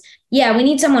there was, we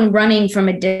need someone running from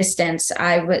a distance,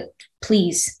 I would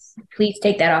please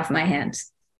take that off my hands.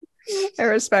 I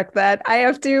respect that. I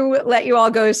have to let you all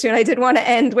go soon. I did want to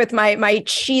end with my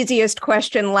cheesiest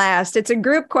question last. It's a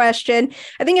group question.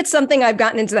 I think it's something I've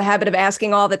gotten into the habit of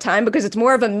asking all the time because it's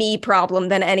more of a me problem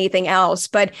than anything else.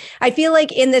 But I feel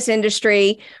like in this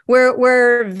industry,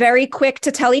 we're very quick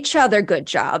to tell each other good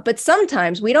job, but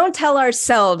sometimes we don't tell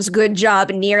ourselves good job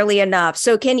nearly enough.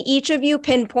 So can each of you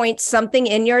pinpoint something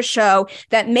in your show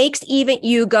that makes even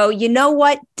you go, you know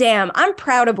what? Damn, I'm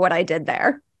proud of what I did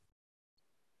there.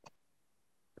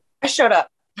 I showed up.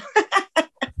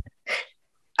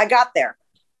 I got there,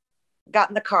 got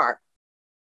in the car.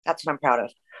 That's what I'm proud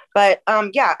of. But I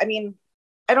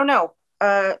don't know.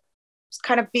 It's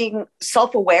kind of being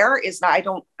self-aware is not,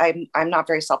 I'm not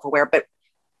very self-aware, but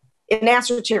in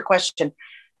answer to your question,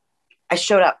 I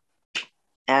showed up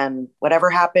and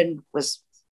whatever happened was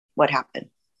what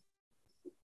happened.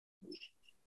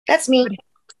 That's me.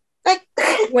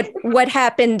 What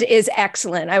happened is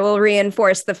excellent. I will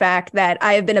reinforce the fact that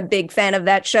I have been a big fan of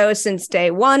that show since day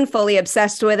one, fully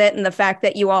obsessed with it. And the fact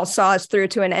that you all saw us through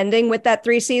to an ending with that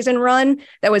 3-season run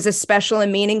that was as special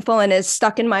and meaningful and is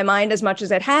stuck in my mind as much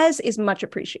as it has is much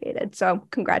appreciated. So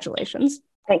congratulations.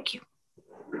 Thank you.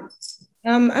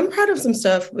 I'm proud of some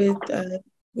stuff with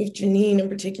Janine in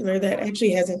particular that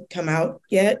actually hasn't come out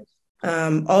yet.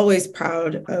 Always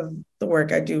proud of the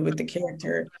work I do with the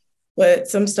character. But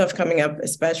some stuff coming up,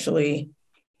 especially,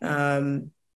 very,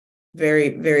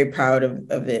 very proud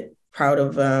of it. Proud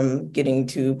of getting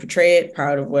to portray it.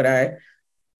 Proud of what I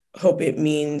hope it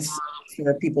means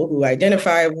for people who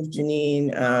identify with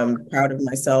Janine. Proud of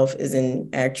myself as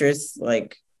an actress.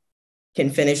 Like, can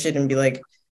finish it and be like,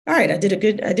 all right, I did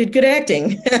good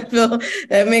acting.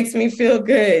 That makes me feel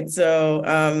good. So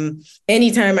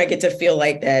anytime I get to feel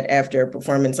like that after a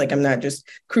performance, like I'm not just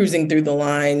cruising through the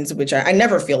lines, which I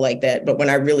never feel like that. But when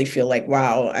I really feel like,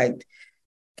 wow, I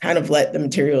kind of let the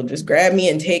material just grab me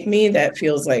and take me, that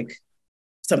feels like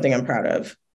something I'm proud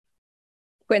of.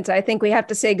 Quinta, I think we have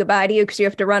to say goodbye to you because you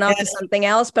have to run off to something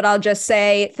else, but I'll just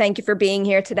say thank you for being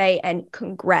here today and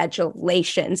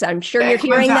congratulations. I'm sure you're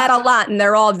hearing that a lot and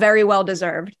they're all very well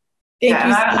deserved.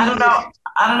 I don't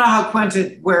know how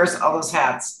Quinta wears all those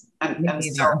hats. And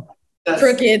so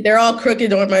crooked. They're all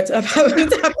crooked on my top of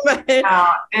my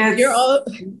head. You're all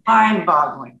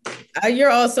mind-boggling. You're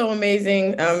all so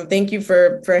amazing. Thank you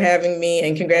for having me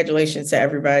and congratulations to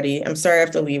everybody. I'm sorry I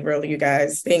have to leave early, you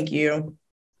guys. Thank you.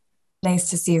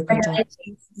 Nice to see you, Quinta. Nice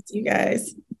to see you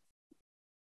guys.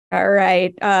 All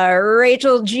right.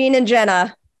 Rachel, Jean, and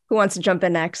Jenna, who wants to jump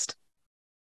in next?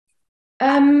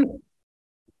 I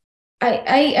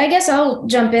guess I'll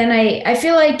jump in. I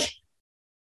feel like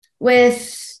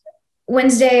with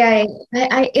Wednesday,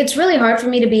 it's really hard for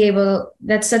me to be able,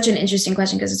 that's such an interesting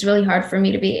question because it's really hard for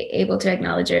me to be able to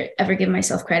acknowledge or ever give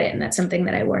myself credit. And that's something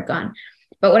that I work on.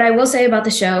 But what I will say about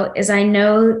the show is I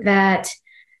know that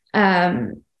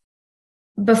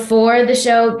before the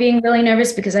show being really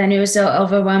nervous because I knew it was so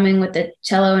overwhelming with the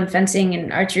cello and fencing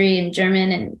and archery and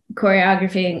German and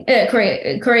choreographing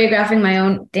my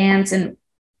own dance and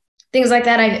things like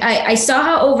that. I saw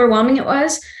how overwhelming it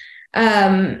was.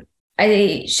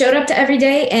 I showed up to every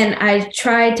day and I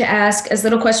tried to ask as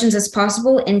little questions as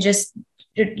possible and just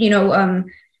I'm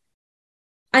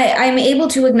able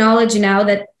to acknowledge now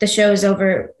that the show is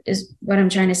over, is what I'm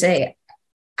trying to say,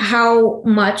 how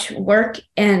much work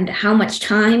and how much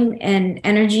time and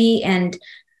energy and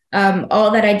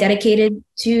all that I dedicated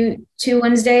to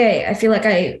Wednesday. I feel like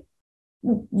I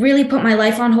really put my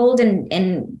life on hold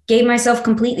and gave myself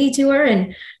completely to her.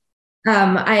 And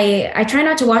I try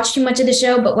not to watch too much of the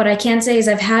show, but what I can say is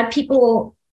I've had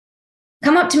people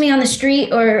come up to me on the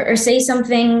street or say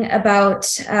something about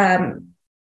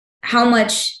how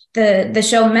much the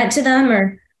show meant to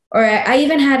them, or I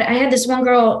had this one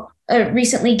girl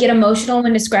recently get emotional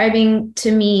when describing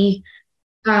to me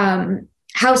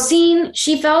how seen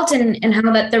she felt and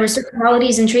how that there were certain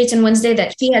qualities and traits in Wednesday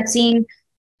that she had seen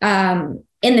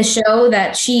in the show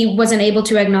that she wasn't able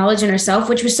to acknowledge in herself,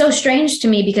 which was so strange to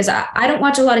me because I don't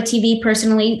watch a lot of TV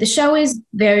personally. The show is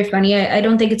very funny. I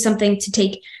don't think it's something to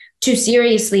take too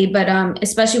seriously, but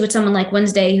especially with someone like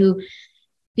Wednesday, who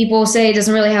people say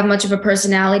doesn't really have much of a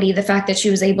personality, the fact that she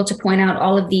was able to point out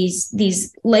all of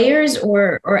these layers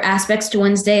or aspects to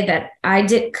Wednesday that I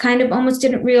almost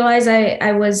didn't realize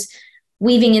I was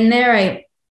weaving in there.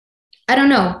 I don't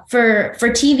know, for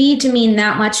TV to mean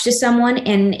that much to someone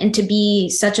and to be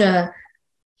such a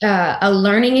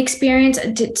learning experience,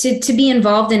 to be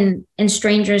involved in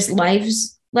strangers'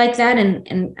 lives like that,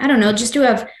 and I don't know, just to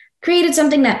have created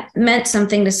something that meant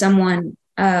something to someone.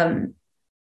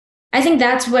 I think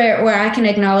that's where I can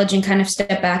acknowledge and kind of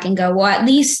step back and go, well, at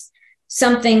least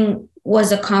something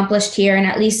was accomplished here, and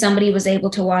at least somebody was able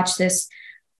to watch this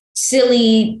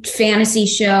silly fantasy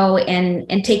show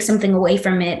and take something away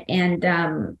from it and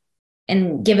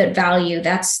give it value.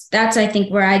 That's I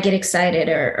think where I get excited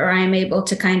or I'm able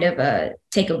to kind of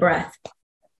take a breath.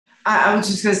 I was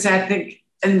just going to say, I think,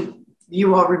 and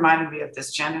you all reminded me of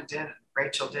this, Jenna did,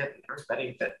 Rachel did,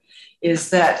 everybody, but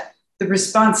is that the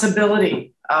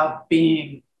responsibility of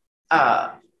being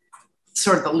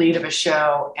sort of the lead of a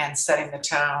show and setting the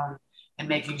tone and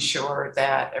making sure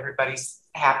that everybody's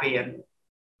happy and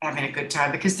having a good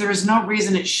time, because there is no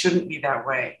reason it shouldn't be that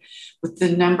way. With the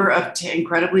number of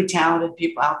incredibly talented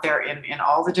people out there in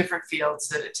all the different fields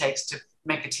that it takes to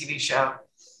make a TV show,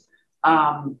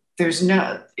 there's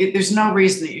no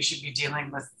reason that you should be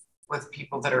dealing with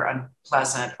people that are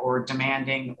unpleasant or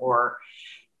demanding or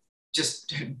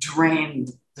just drain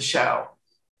the show.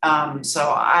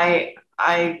 So I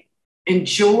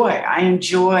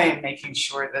enjoy making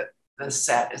sure that the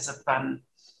set is a fun,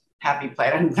 happy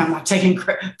place. I'm not taking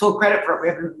full credit for it. We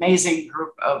have an amazing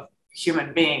group of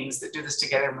human beings that do this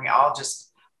together, and we all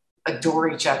just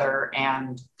adore each other.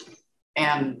 And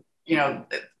you know,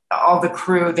 all the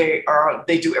crew, they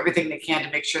do everything they can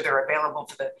to make sure they're available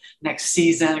for the next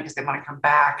season because they want to come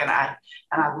back. And I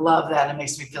love that. It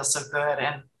makes me feel so good.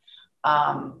 And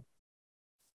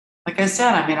like I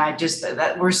said, I mean,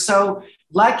 that we're so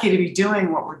lucky to be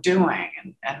doing what we're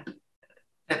doing, and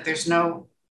that there's no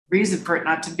reason for it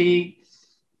not to be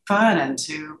fun and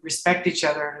to respect each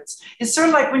other. It's sort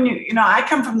of like when I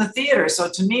come from the theater, so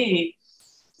to me,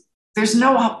 there's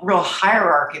no real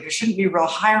hierarchy. There shouldn't be real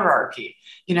hierarchy.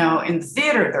 In the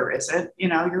theater there isn't.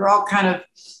 You're all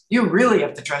you really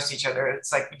have to trust each other.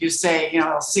 It's like you say,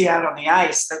 I'll see you out on the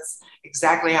ice. That's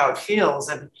exactly how it feels,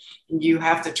 and you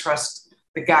have to trust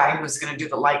the guy who's going to do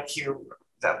the light cue,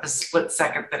 the split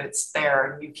second that it's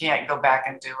there, and you can't go back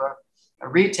and do a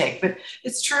retake. But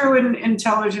it's true in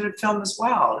television and film as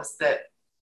well, is that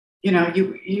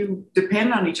you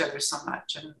depend on each other so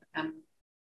much, and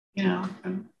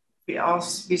we all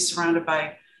be surrounded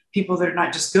by people that are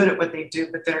not just good at what they do,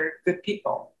 but that are good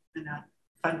people,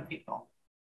 fun people.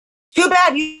 Too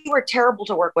bad you were terrible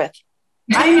to work with.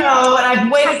 I know, and I've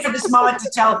waited for this moment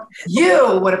to tell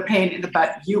you what a pain in the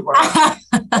butt you were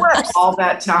all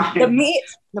that time. The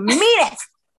meanest.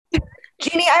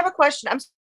 Jeannie, I have a question. I'm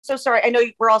so sorry. I know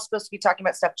we're all supposed to be talking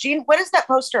about stuff. Jean, what is that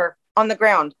poster on the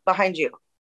ground behind you?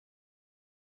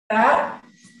 That?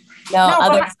 No,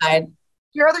 other side.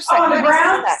 Your other side. On the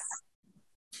ground?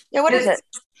 Yeah, what is it?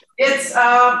 It's,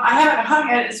 I haven't hung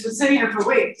it. It's been sitting here for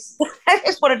weeks. I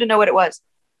just wanted to know what it was.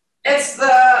 It's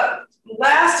the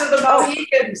last of the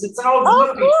Mohicans. It's an old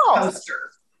movie poster.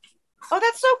 Oh,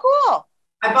 that's so cool.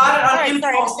 I bought it on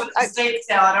impulse with the estate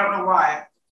sale. I don't know why.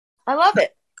 I love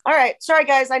it. All right. Sorry,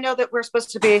 guys. I know that we're supposed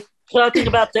to be talking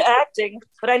about the acting,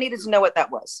 but I needed to know what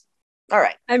that was. All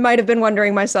right. I might have been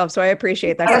wondering myself, so I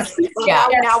appreciate that. Now we all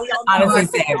know. Now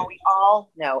we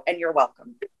all know, and you're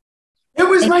welcome. It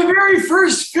was my very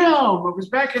first film. It was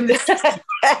back in the...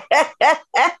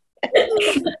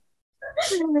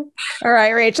 All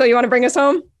right, Rachel, you want to bring us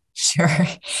home? Sure.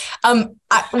 I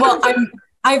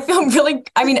feel really,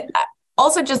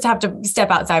 also just have to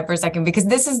step outside for a second because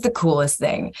this is the coolest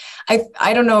thing.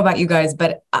 I don't know about you guys,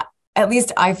 but at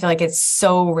least I feel like it's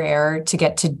so rare to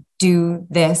get to do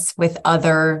this with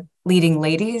other leading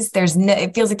ladies.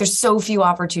 It feels like there's so few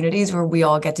opportunities where we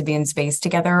all get to be in space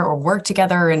together or work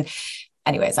together. And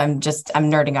anyways, I'm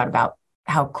nerding out about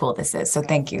how cool this is. So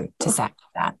thank you to SAG for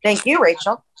that. Thank you,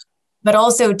 Rachel. But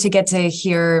also to get to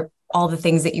hear all the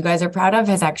things that you guys are proud of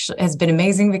has been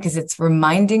amazing because it's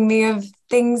reminding me of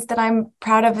things that I'm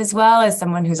proud of as well, as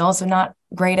someone who's also not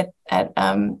great at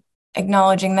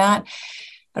acknowledging that.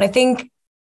 But I think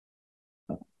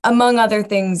among other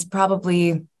things,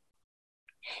 probably,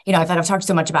 I've talked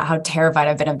so much about how terrified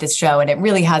I've been of this show, and it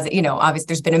really has, obviously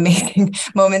there's been amazing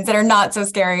moments that are not so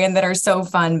scary and that are so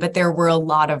fun, but there were a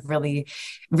lot of really,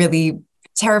 really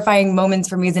terrifying moments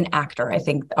for me as an actor. I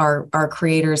think our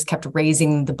creators kept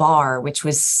raising the bar, which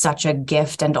was such a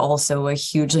gift and also a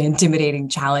hugely intimidating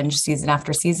challenge season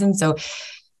after season. So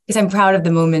because I'm proud of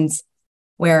the moments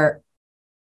where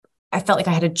I felt like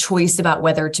I had a choice about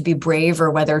whether to be brave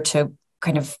or whether to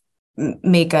kind of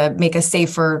make a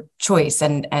safer choice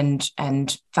and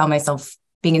found myself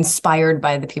being inspired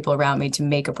by the people around me to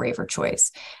make a braver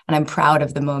choice. And I'm proud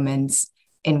of the moments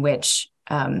in which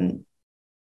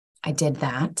I did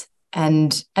that.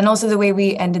 And also the way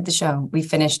we ended the show. We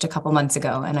finished a couple months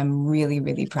ago, and I'm really,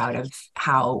 really proud of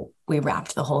how we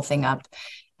wrapped the whole thing up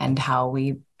and how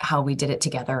we did it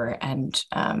together and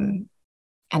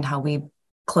how we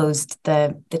closed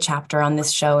the chapter on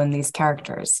this show and these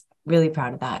characters. Really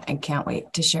proud of that and can't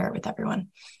wait to share it with everyone.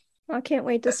 I can't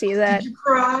wait to see that. Did you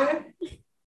cry?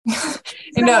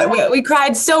 We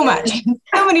cried so much,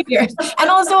 so many tears, and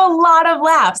also a lot of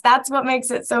laughs. That's what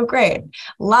makes it so great.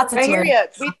 Lots of tears. I hear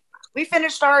you. We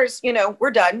finished ours.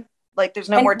 We're done. Like there's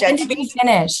no more dead. When did we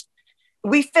finish?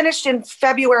 We finished in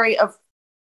February of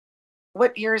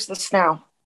what year is this now?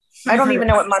 I don't even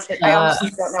know what month it is. I honestly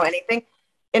don't know anything.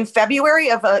 In February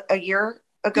of a year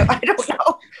ago, I don't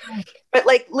know. But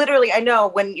like literally, I know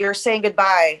when you're saying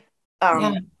goodbye,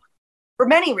 for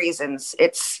many reasons,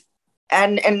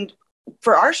 and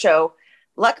for our show,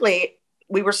 luckily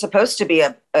we were supposed to be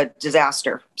a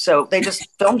disaster. So they just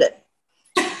filmed it.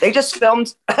 They just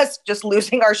filmed us just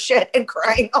losing our shit and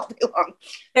crying all day long.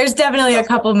 There's definitely a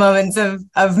couple moments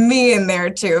of me in there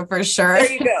too, for sure.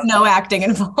 There you go. No acting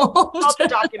involved. All the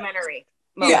documentary.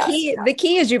 Yeah. The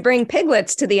key is you bring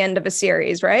piglets to the end of a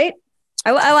series, right?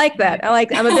 I like that.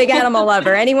 I'm a big animal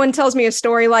lover. Anyone tells me a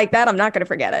story like that, I'm not going to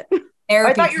forget it.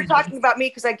 I thought you were talking about me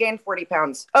because I gained 40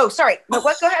 pounds. Oh, sorry. No,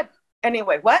 what? Go ahead.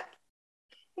 Anyway, what?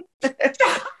 Did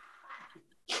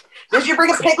you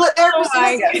bring a piglet there?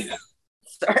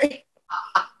 Sorry.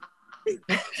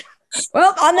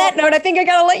 Well, on that note, I think I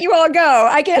gotta let you all go.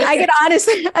 I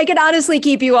could honestly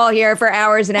keep you all here for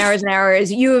hours and hours and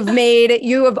hours. You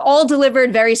have all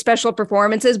delivered very special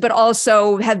performances, but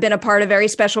also have been a part of very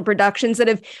special productions that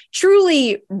have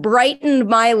truly brightened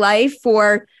my life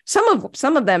for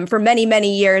some of them for many,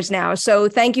 many years now. So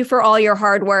thank you for all your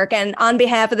hard work. And on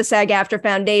behalf of the SAG-AFTRA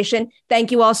Foundation, thank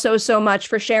you all so much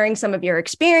for sharing some of your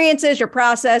experiences, your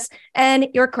process, and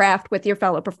your craft with your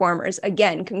fellow performers.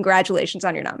 Again, congratulations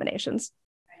on your nominations.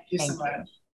 Thank you so much.